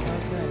back. Oh,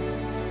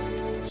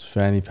 good. It's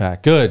fanny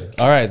pack. Good.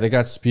 All right, they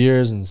got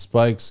spears and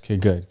spikes. Okay,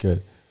 good. Because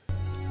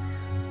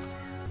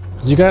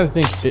you gotta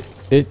think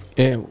it.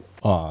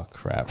 Oh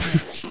crap!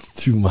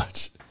 Too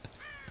much.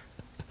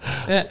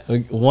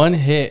 Like one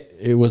hit,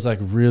 it was like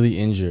really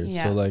injured.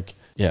 Yeah. So like,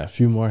 yeah, a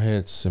few more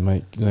hits, they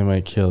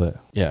might kill it.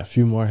 Yeah, a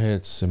few more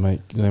hits, they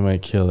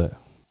might kill it.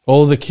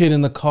 Oh, the kid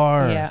in the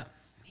car. Yeah.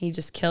 He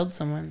just killed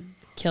someone.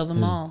 Kill them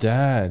His all.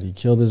 dad. He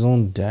killed his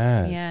own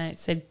dad. Yeah, it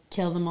said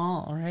kill them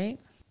all, right?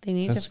 They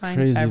need That's to find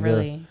crazy.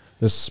 Beverly.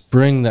 The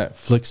spring that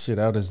flicks it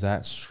out is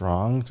that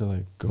strong to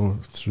like go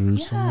through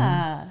someone.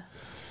 Yeah.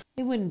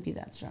 It wouldn't be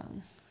that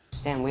strong.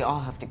 Stan, we all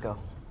have to go.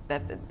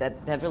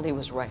 That Beverly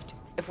was right.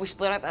 If we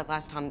split up at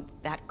last time,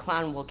 that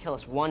clown will kill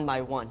us one by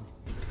one.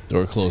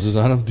 Door closes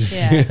on them.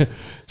 Yeah.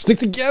 Stick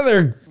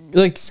together.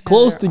 Like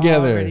close they're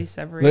together. already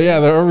separated. Yeah,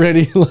 they're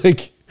already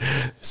like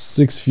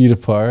 6 feet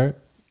apart.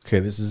 Okay,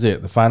 this is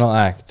it. The final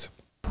act.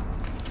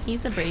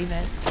 He's the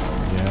bravest.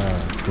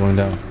 Yeah, it's going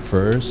down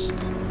first.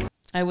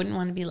 I wouldn't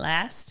want to be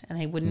last, and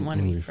I wouldn't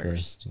want to be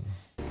first.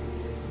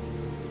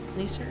 At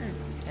least her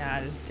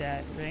dad is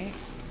dead, right?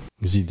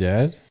 Is he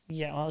dead?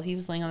 Yeah, well, he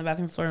was laying on the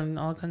bathroom floor and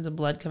all kinds of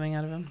blood coming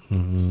out of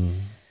him.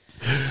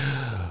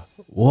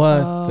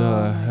 What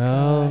the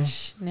hell?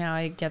 Gosh. Now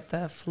I get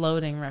the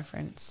floating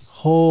reference.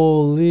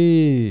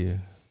 Holy.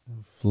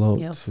 Float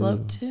You'll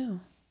float too.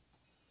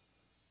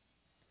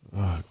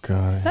 Oh,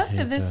 God. Is that I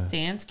where hate this that.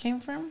 dance came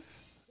from?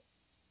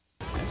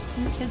 I've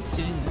seen kids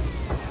doing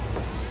this.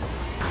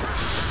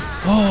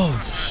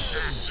 Oh,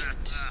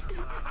 shit.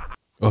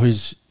 Oh,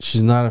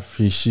 she's not a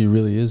free. She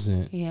really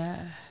isn't. Yeah.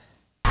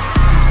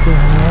 What the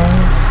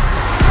hell?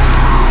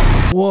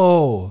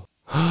 Whoa.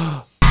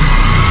 I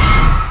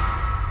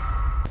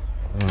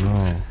don't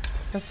know.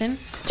 Justin?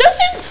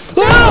 Justin!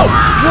 Oh,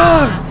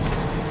 God!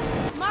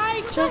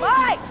 Mike!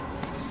 Justin!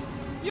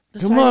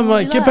 Come on,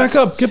 Mike. Get back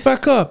up. Get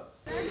back up.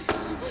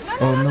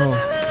 Oh, no. You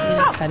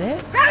gonna cut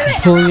it?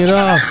 I'm pulling it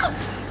up.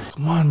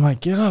 Come on,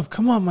 Mike. Get up.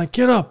 Come on, Mike.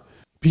 Get up.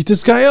 Beat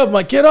this guy up,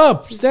 Mike. Get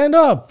up. Stand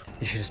up.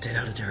 You should have stayed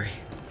out of Derry.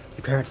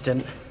 Your parents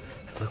didn't.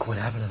 Look what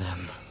happened to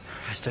them.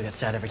 I still get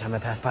sad every time I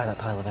pass by that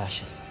pile of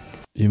ashes.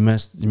 You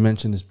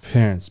mentioned his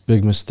parents.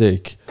 Big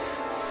mistake.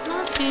 It's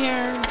not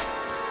fair.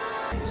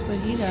 That's what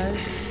he does.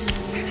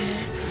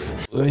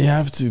 Well, you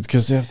have to,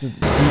 because they have to beat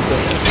them.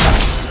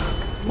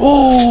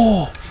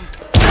 Oh!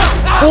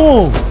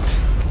 Oh!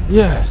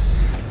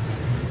 Yes.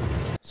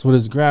 That's what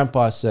his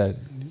grandpa said.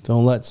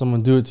 Don't let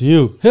someone do it to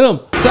you. Hit him!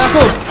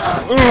 Tackle!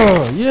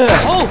 Yeah!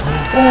 Oh!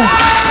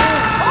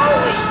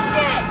 Holy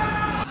shit!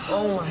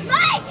 Oh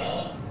my.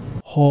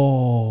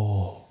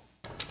 Oh!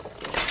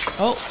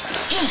 Oh!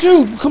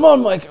 Shoot! Come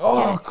on, Mike!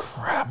 Oh,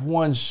 crap.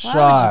 One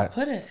shot.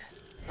 Why would you put it?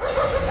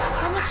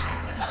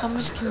 How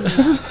much can you...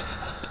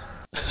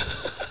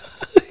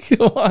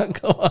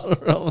 Come on,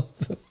 we're almost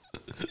done.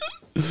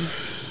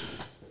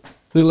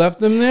 They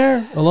left him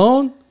there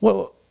alone?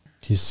 What?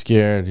 He's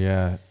scared,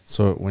 yeah.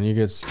 So when you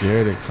get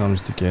scared, it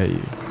comes to get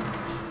you.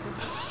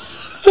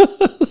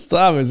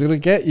 Stop, it's gonna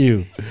get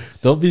you.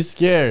 Don't be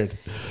scared.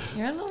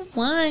 You're the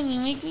one. You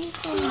make me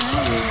so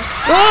nervous.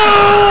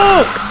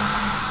 Oh!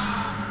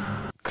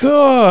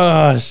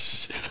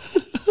 Gosh.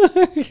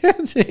 I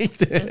can't take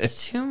this.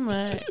 It's too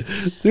much.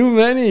 Too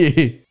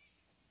many.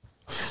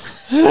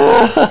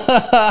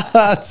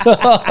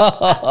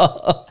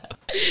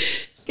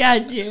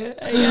 Got you.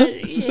 I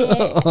got you.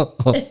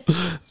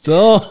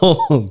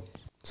 Don't.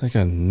 It's like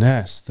a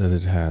nest that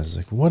it has.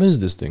 Like, what is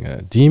this thing?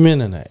 A demon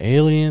and an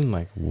alien?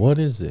 Like, what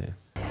is it?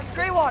 It's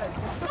gray water.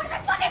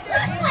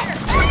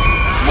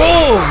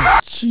 Whoa!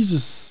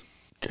 Jesus.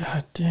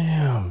 God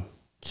damn.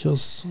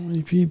 Kills so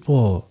many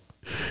people.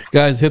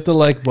 Guys, hit the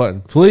like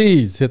button.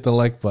 Please hit the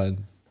like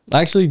button.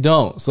 Actually,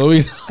 don't. So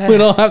we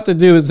don't have to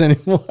do this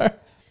anymore.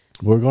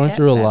 We're going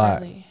through a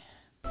lot.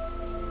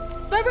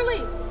 Beverly!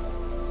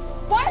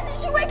 Why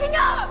isn't she waking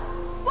up?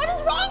 What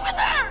is wrong with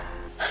her?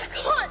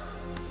 Come on.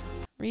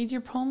 Read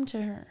your poem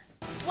to her.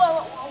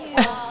 Whoa.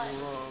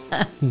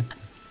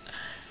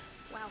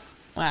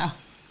 Wow.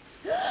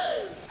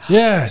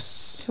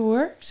 Yes. It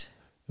worked?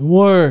 It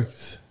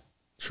worked.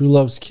 True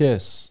Love's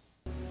Kiss.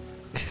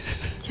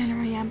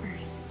 January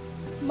embers.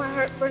 My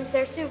heart burns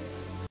there too.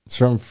 It's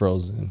from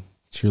Frozen.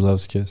 True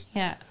Love's Kiss.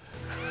 Yeah.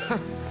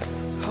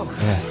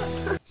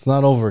 Yes. It's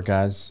not over,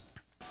 guys.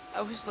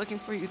 I was looking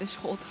for you this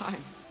whole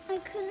time. I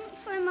couldn't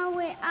find my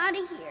way out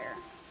of here.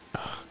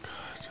 Oh,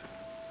 God.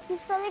 You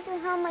said I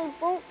could have my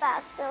boat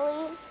back,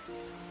 Billy.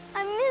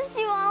 I miss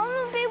you. I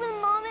want to be with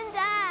Mom and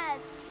Dad.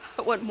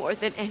 I want more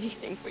than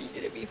anything for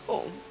you to be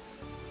home.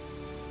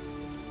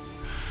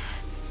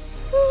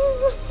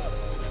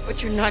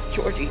 But you're not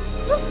Georgie.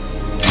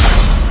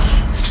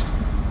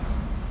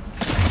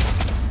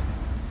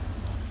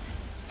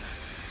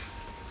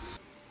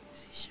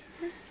 Is he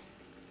sure?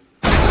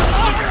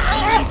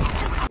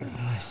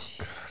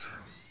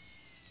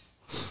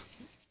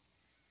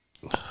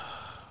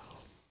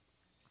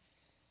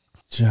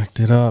 Jacked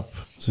it up.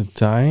 Is it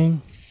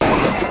dying?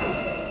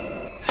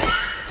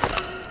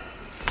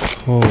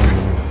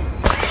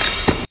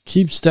 Oh.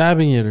 Keep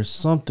stabbing it or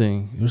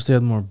something. I wish they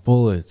had more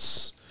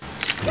bullets.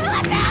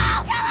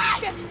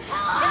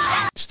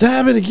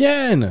 Stab it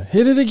again!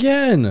 Hit it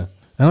again!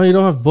 I know you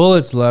don't have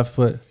bullets left,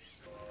 but...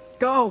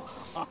 Go!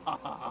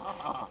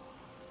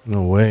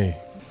 No way.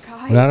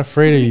 Guys, We're not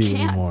afraid of we you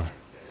can't. anymore.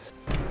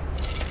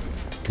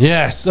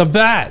 Yes, a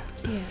bat!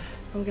 Yeah,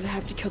 I'm gonna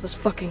have to kill this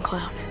fucking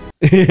clown.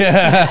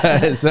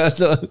 Yes,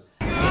 that's a...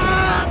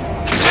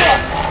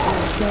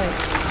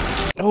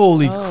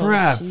 Holy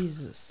crap!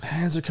 Jesus.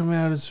 Hands are coming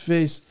out of his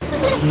face.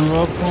 Threw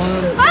up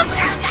on him.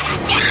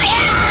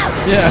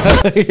 Yeah.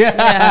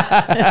 Yeah.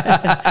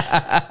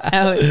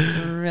 That would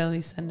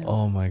really send him.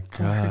 Oh my Her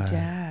God.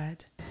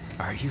 dad.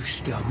 Are you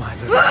still my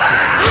little girl?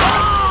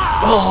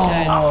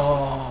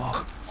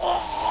 Oh.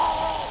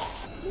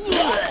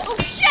 Oh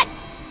shit!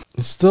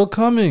 It's still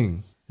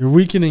coming. You're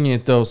weakening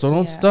it though, so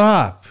don't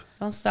stop.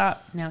 Don't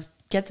stop. Now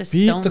get the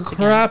Beat stones the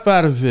crap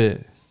out of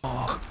it.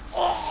 Oh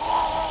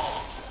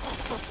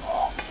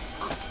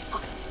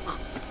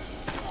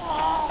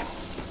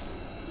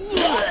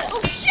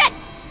shit!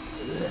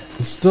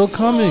 It's still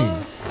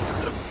coming.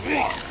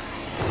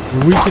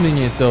 We're weakening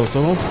it though,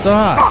 so don't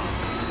stop.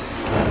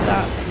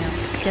 Stop.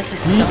 Now, get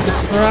this Beat the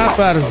crap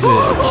out of it.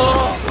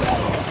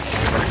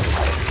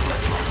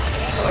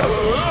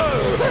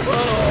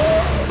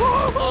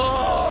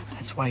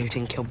 That's why you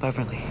didn't kill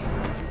Beverly.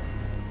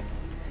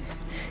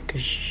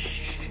 Because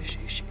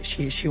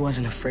she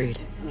wasn't afraid.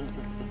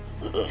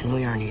 And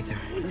we aren't either.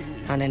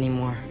 Not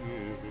anymore.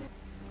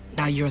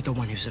 Now you're the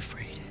one who's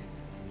afraid.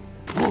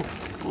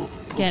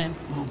 Get him.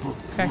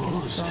 Crack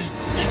his skull.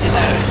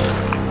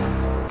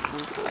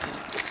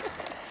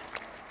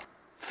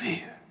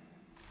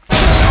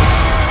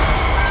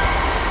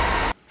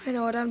 I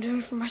know what I'm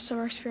doing for my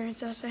summer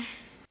experience essay.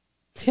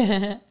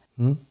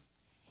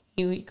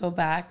 You go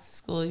back to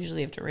school,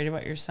 usually have to write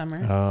about your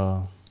summer.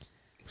 Oh,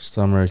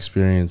 summer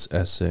experience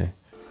essay.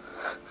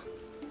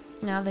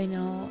 Now they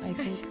know. I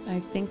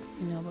think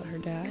they know about her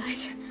dad.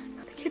 Guys,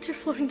 the kids are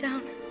floating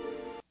down.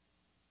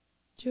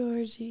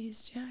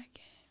 Georgie's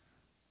jacket.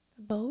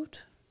 The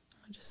boat?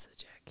 Or just the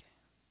jacket?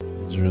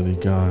 He's really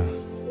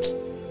gone.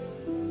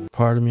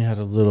 Part of me had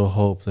a little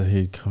hope that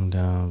he'd come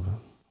down, but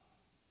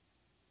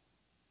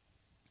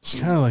it's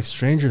kind of like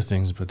Stranger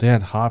Things, but they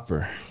had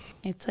Hopper.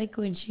 It's like,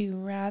 would you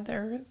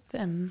rather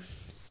them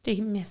stay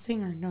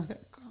missing or know they're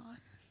gone?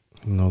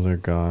 No, they're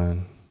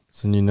gone.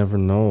 So then you never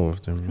know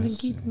if they're I think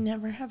missing. you'd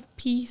never have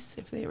peace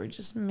if they were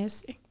just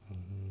missing.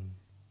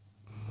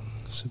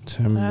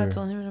 September. Wow, it's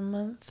only been a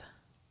month.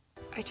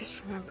 I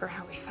just remember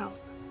how we felt,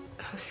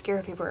 how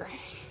scared we were.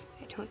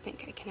 I don't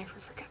think I can ever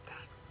forget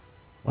that.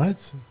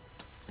 What?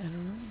 I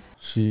don't know.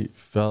 She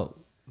felt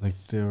like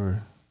they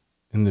were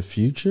in the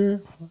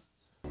future?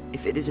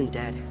 If it isn't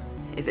dead,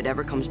 if it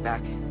ever comes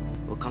back,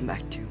 we'll come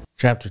back too.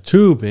 Chapter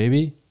 2,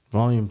 baby.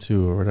 Volume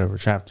 2 or whatever.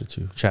 Chapter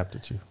 2. Chapter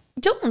 2.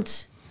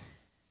 Don't.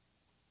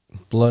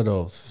 Blood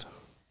Oath.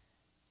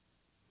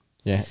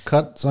 Yeah,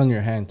 cuts on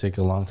your hand take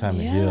a long time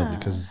to heal Yeah.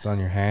 because it's on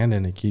your hand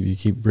and you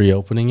keep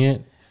reopening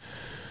it.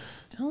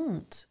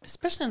 Don't.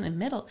 Especially in the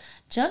middle.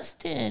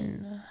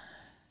 Justin.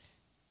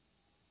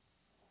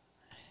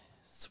 I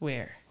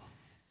swear.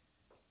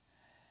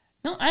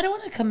 No, I don't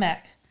want to come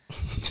back.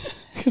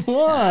 Come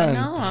on.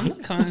 No, I'm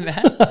not coming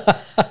back.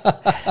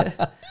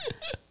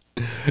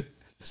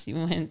 She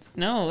went,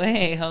 no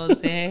way,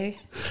 Jose.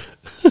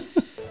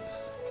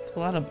 It's a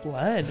lot of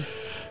blood.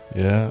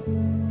 Yeah.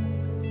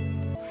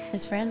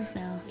 His friends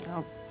now.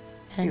 Oh,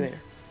 see you later.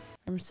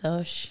 From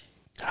Soch.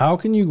 How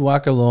can you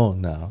walk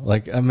alone now?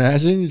 Like,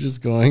 imagine you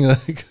just going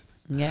like,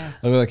 Yeah.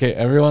 I'll be like, hey,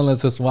 everyone,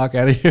 let's just walk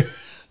out of here.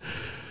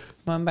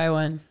 One by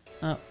one.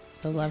 Oh,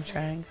 the love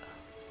triangle.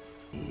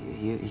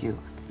 You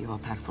all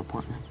packed for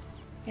Portland?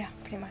 Yeah,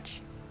 pretty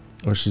much.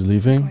 Oh, she's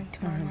leaving? Going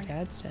tomorrow Her morning.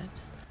 dad's dead.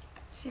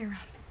 See you around.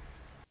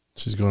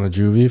 She's going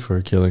to juvie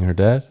for killing her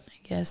dad?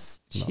 I guess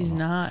she's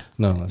not.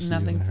 No, she's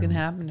Nothing's gonna going to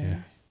happen to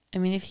her. I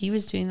mean, if he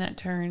was doing that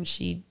turn,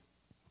 she'd...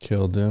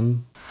 Killed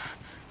him.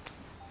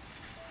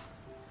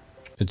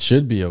 It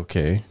should be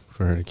okay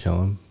for her to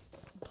kill him.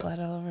 Blood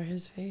all over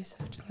his face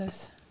after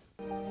this.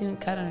 She's even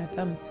cut on her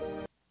thumb.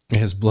 He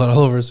has blood all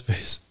over his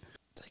face.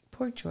 It's like,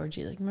 poor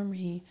Georgie. Like, remember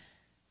he...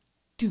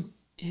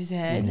 his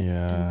head?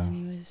 Yeah. And then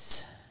he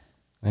was...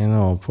 I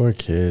know, poor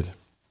kid.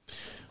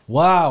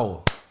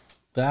 Wow.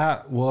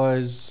 That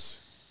was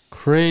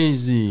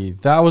crazy.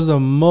 That was the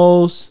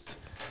most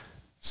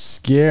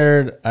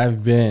scared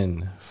I've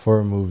been for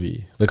a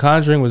movie. The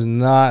Conjuring was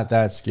not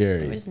that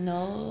scary. There was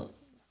no,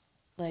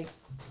 like,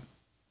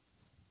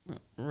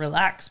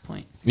 relax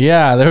point.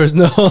 Yeah, there was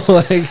no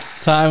like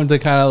time to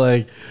kind of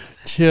like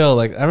chill.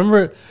 Like I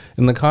remember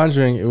in The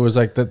Conjuring, it was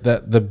like that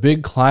the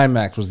big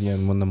climax was the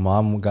end when the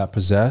mom got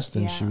possessed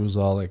and she was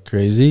all like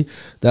crazy.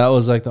 That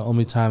was like the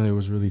only time it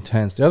was really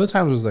tense. The other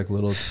times was like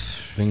little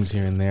things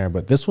here and there,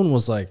 but this one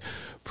was like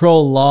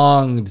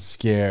prolonged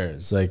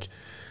scares. Like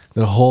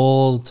the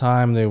whole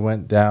time they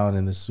went down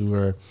in the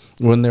sewer,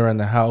 when they were in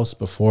the house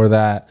before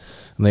that,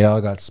 and they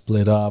all got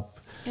split up.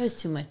 It was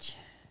too much.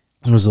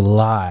 It was a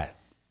lot.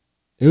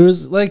 It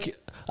was like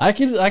I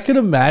could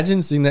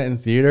imagine seeing that in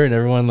theater and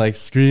everyone like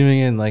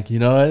screaming and like, you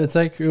know, it's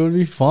like it would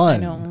be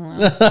fun. I don't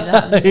want to see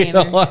that in the theater.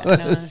 I don't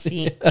want to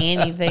see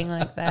anything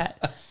like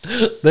that.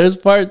 There's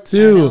part 2.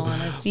 I don't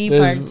want to see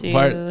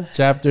part 2.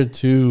 Chapter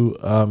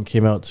 2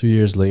 came out 2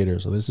 years later.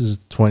 So this is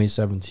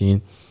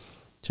 2017.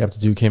 Chapter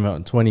 2 came out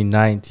in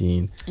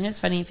 2019. And it's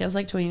funny. It feels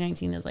like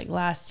 2019 is like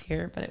last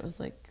year, but it was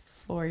like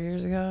 4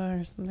 years ago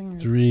or something.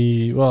 3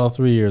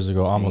 years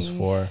ago, almost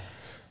 4.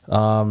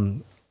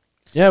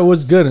 Yeah, it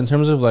was good in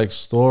terms of like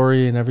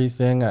story and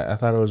everything. I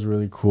thought it was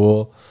really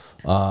cool.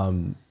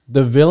 The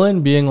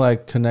villain being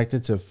like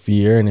connected to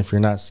fear, and if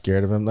you're not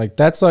scared of him, like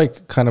that's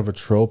like kind of a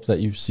trope that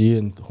you see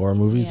in horror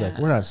movies. Yeah. Like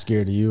we're not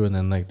scared of you, and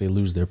then like they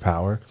lose their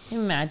power. Can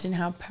you imagine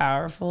how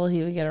powerful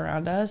he would get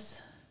around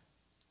us?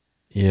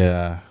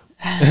 Yeah.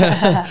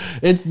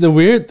 It's the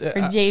weird. Or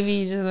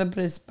JV just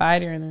put a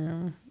spider in the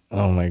room.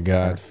 Oh my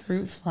god.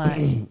 Fruit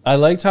fly. I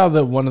liked how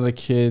one of the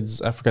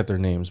kids, I forgot their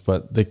names,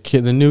 but the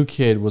new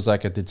kid was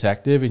like a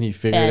detective, and he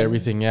figured Ben.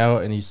 everything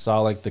out, and he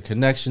saw like the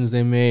connections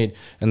they made,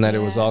 and that it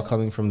was all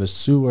coming from the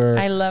sewer.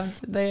 I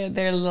loved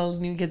their little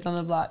New Kids on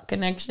the Block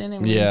connection,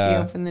 and when she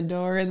opened the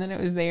door, and then it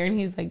was there, and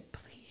he's like,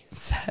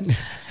 please.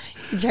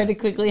 He tried to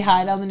quickly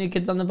hide all the New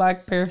Kids on the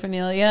Block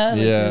paraphernalia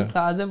in his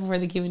closet before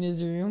they came in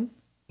his room.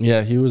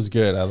 Yeah, he was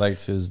good. I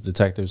liked his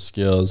detective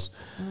skills,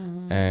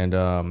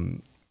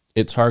 and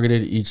it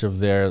targeted each of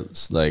their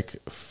like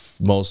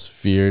most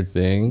feared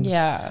things.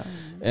 Yeah.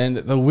 And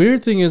the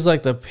weird thing is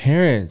like the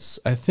parents,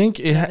 I think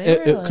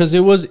because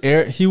it was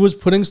he was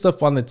putting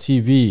stuff on the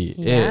TV.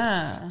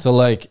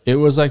 It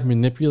was like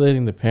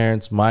manipulating the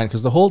parents' mind,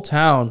 because the whole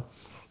town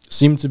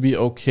seemed to be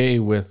okay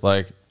with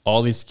like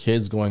all these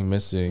kids going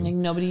missing. Like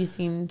nobody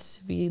seemed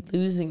to be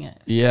losing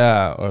it.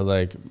 Yeah, or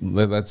like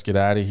let's get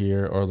out of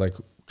here, or like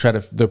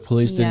the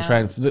police didn't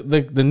try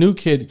the new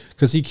kid,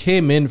 because he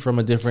came in from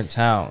a different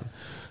town.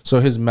 So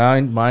his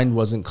mind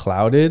wasn't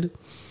clouded.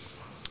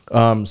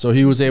 So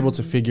he was able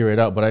to figure it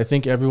out. But I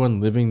think everyone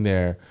living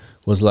there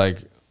was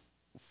like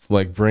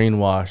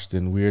brainwashed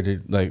and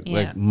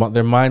weirded.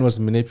 Their mind was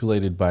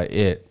manipulated by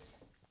it.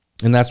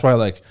 And that's why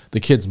like the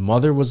kid's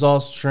mother was all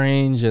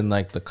strange, and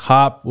like the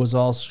cop was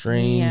all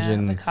strange. Yeah,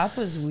 and the cop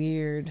was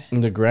weird.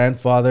 And the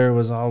grandfather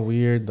was all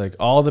weird. Like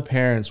all the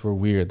parents were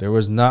weird. There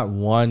was not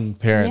one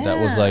parent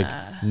that was like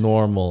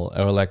normal,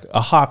 or like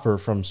a Hopper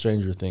from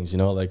Stranger Things, you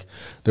know, like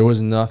there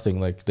was nothing.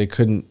 Like they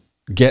couldn't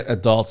get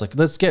adults, like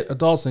let's get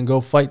adults and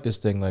go fight this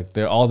thing. Like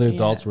all the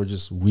adults were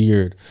just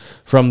weird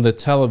from the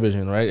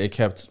television, right? It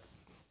kept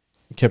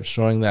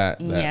showing that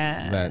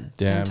damn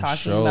and talking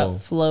show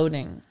about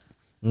floating.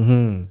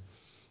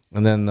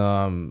 And then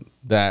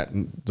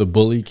the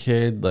bully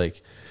kid,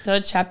 like, so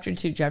chapter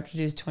 2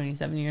 is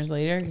 27 years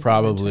later.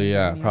 Probably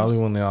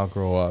when they all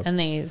grow up. And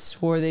they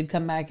swore they'd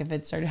come back if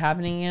it started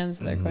happening again,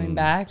 so they're going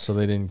back. So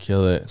they didn't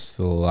kill it. It's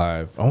still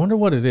alive. I wonder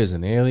what it is,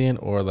 an alien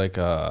or like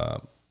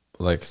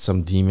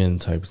some demon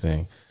type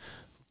thing.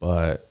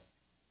 But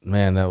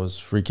man, that was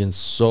freaking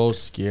so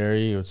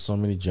scary with so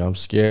many jump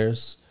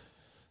scares.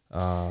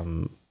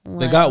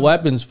 They got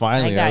weapons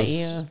finally. I got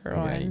you for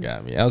one. Yeah, you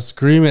got me. I was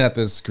screaming at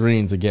the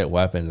screen to get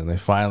weapons, and they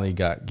finally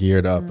got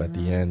geared up at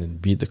the end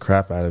and beat the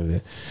crap out of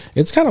it.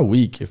 It's kind of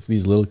weak if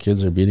these little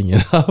kids are beating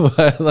it up,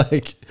 but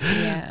like,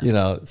 you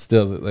know,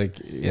 still like,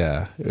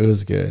 yeah, it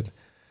was good.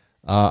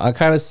 I'm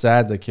kind of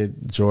sad the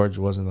kid George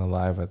wasn't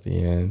alive at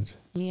the end.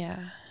 Yeah,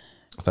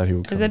 I thought he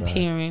would come back. As a back.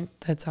 parent,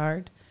 that's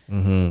hard.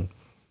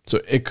 So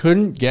it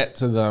couldn't get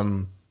to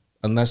them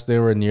unless they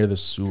were near the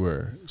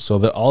sewer.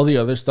 So all the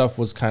other stuff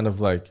was kind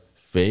of like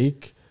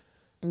fake.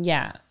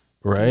 Yeah.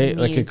 Right?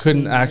 Like it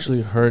couldn't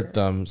actually hurt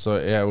them. So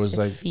yeah, it was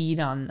like feed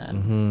on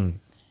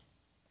them.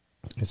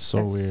 It's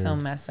so weird. So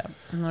messed up.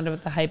 And what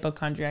about the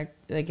hypochondriac?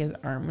 Like his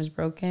arm was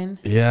broken.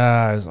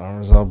 Yeah, his arm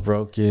was all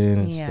broken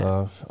and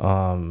stuff.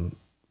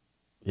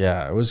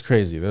 Yeah, it was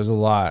crazy. There's a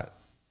lot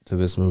to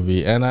this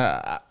movie, and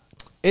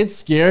it's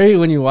scary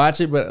when you watch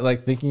it, but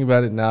like thinking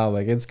about it now,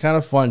 like it's kind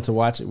of fun to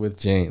watch it with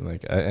Jane,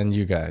 like and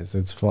you guys.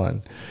 It's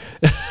fun.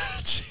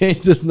 Jane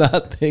does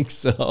not think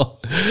so.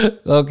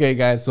 Okay,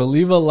 guys, so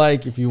leave a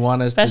like if you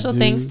want us. Special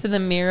thanks to the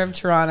Mayor of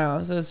Toronto.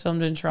 So it's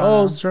filmed in Toronto.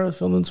 Oh, it's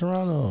filmed in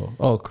Toronto.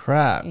 Oh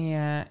crap.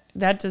 Yeah,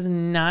 that does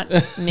not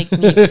make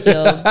me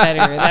feel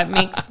better. That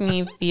makes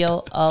me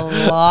feel a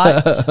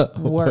lot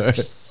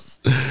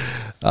worse.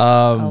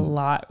 A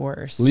lot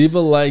worse. Leave a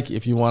like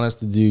if you want us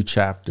to do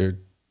chapter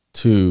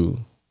 2.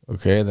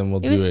 Okay, then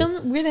we'll do it. It was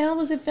filmed. Where the hell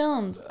was it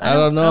filmed? I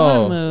don't know.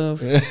 I want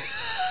to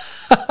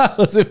move.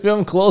 Was it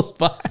filmed close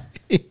by?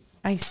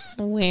 I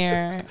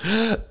swear.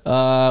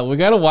 We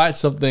gotta watch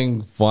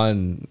something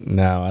fun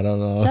now. I don't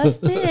know.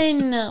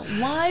 Justin,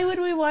 why would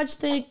we watch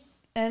the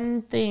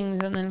end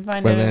things and then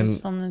find out it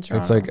was filmed in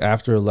Toronto? It's like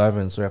after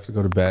 11, so we have to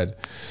go to bed.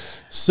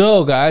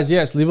 So, guys,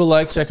 yes, leave a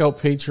like. Check out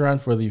Patreon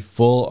for the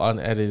full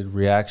unedited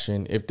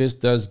reaction. If this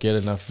does get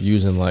enough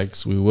views and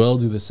likes, we will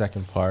do the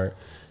second part.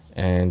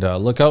 And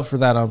look out for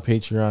that on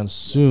Patreon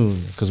soon,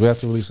 because we have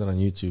to release it on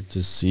YouTube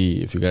to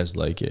see if you guys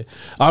like it.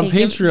 On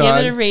Patreon,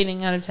 give it a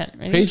rating out of 10.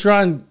 Ready?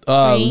 Patreon,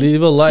 3,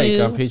 leave a like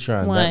 2, on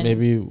Patreon. 1. That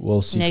maybe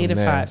we'll see Negative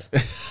from there.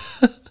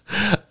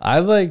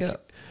 5.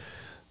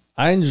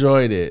 I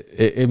enjoyed it.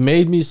 It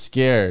made me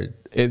scared.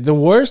 The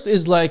worst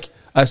is like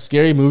a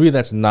scary movie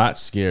that's not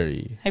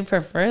scary. I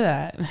prefer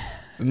that.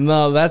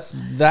 No,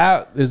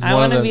 that is. I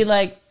want to be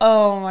like,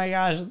 oh my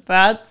gosh,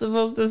 that's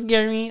supposed to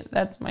scare me.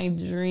 That's my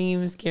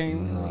dream scary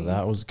movie.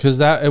 That was because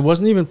it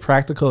wasn't even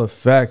practical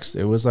effects.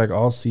 It was like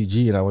all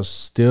CG, and I was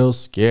still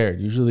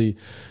scared. Usually,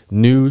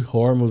 new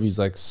horror movies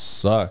like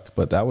suck,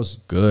 but that was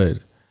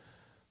good.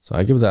 So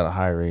I give that a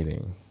high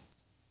rating.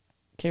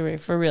 Okay, wait,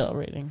 for real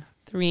rating.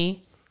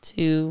 3,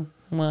 2,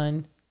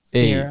 1,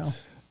 0.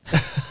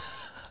 8.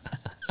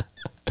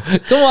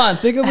 Come on,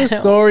 think of the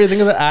story, think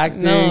of the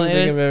acting. No, it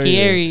think was of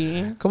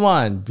scary. Come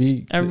on,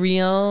 be a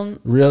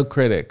real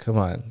critic. Come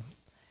on,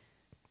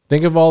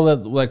 think of all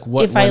that, like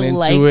what if went I into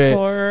liked it.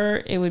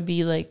 Horror, it would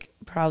be like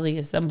probably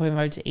a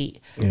 7.5 to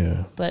 8.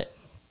 Yeah, but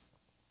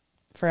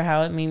for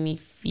how it made me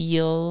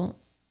feel.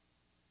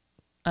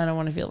 I don't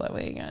want to feel that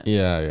way again.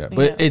 Yeah.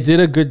 But it did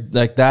a good,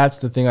 like, that's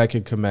the thing I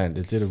could commend.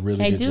 It did a really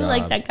good job. I do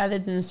like that guy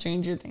that's in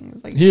Stranger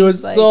Things. Like, he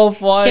was like, so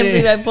funny. Can't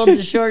believe I pulled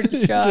the short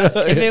shot.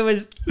 If it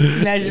was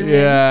measurements.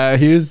 Yeah,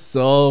 he was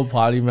so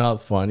potty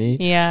mouth funny.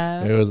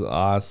 Yeah. It was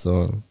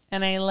awesome.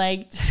 And I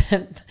liked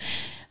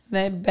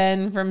that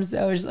Ben from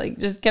Soch, like,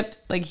 just kept,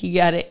 like, he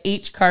got an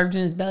H carved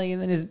in his belly,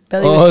 and then his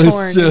belly was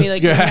torn. And he,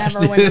 like,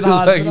 never went to the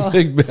hospital. Like,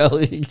 big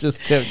belly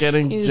just kept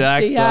getting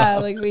jacked up. Yeah,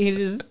 like, he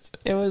just,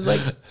 it was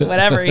like,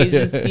 whatever. He's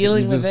just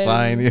dealing with it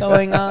and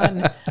going on.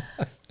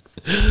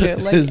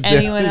 Like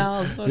anyone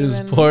else.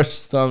 His poor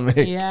stomach.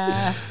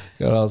 Yeah.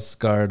 Got all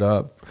scarred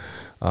up.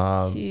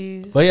 But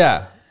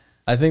yeah,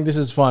 I think this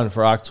is fun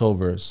for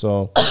October.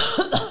 So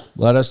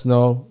let us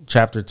know.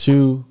 Chapter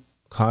 2.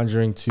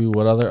 Conjuring 2.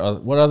 What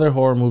other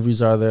horror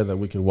movies are there that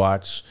we could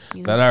watch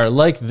that are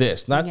like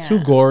this, not too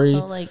gory,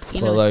 so like,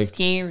 you know, like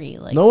scary,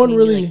 like no one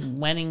really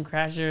like Wedding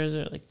Crashers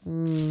or like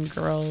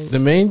Girls.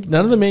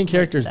 None of the main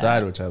characters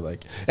died, which I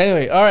like.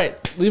 Anyway, all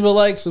right, leave a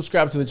like,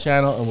 subscribe to the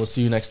channel, and we'll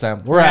see you next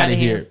time. We're out of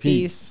here.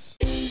 Peace.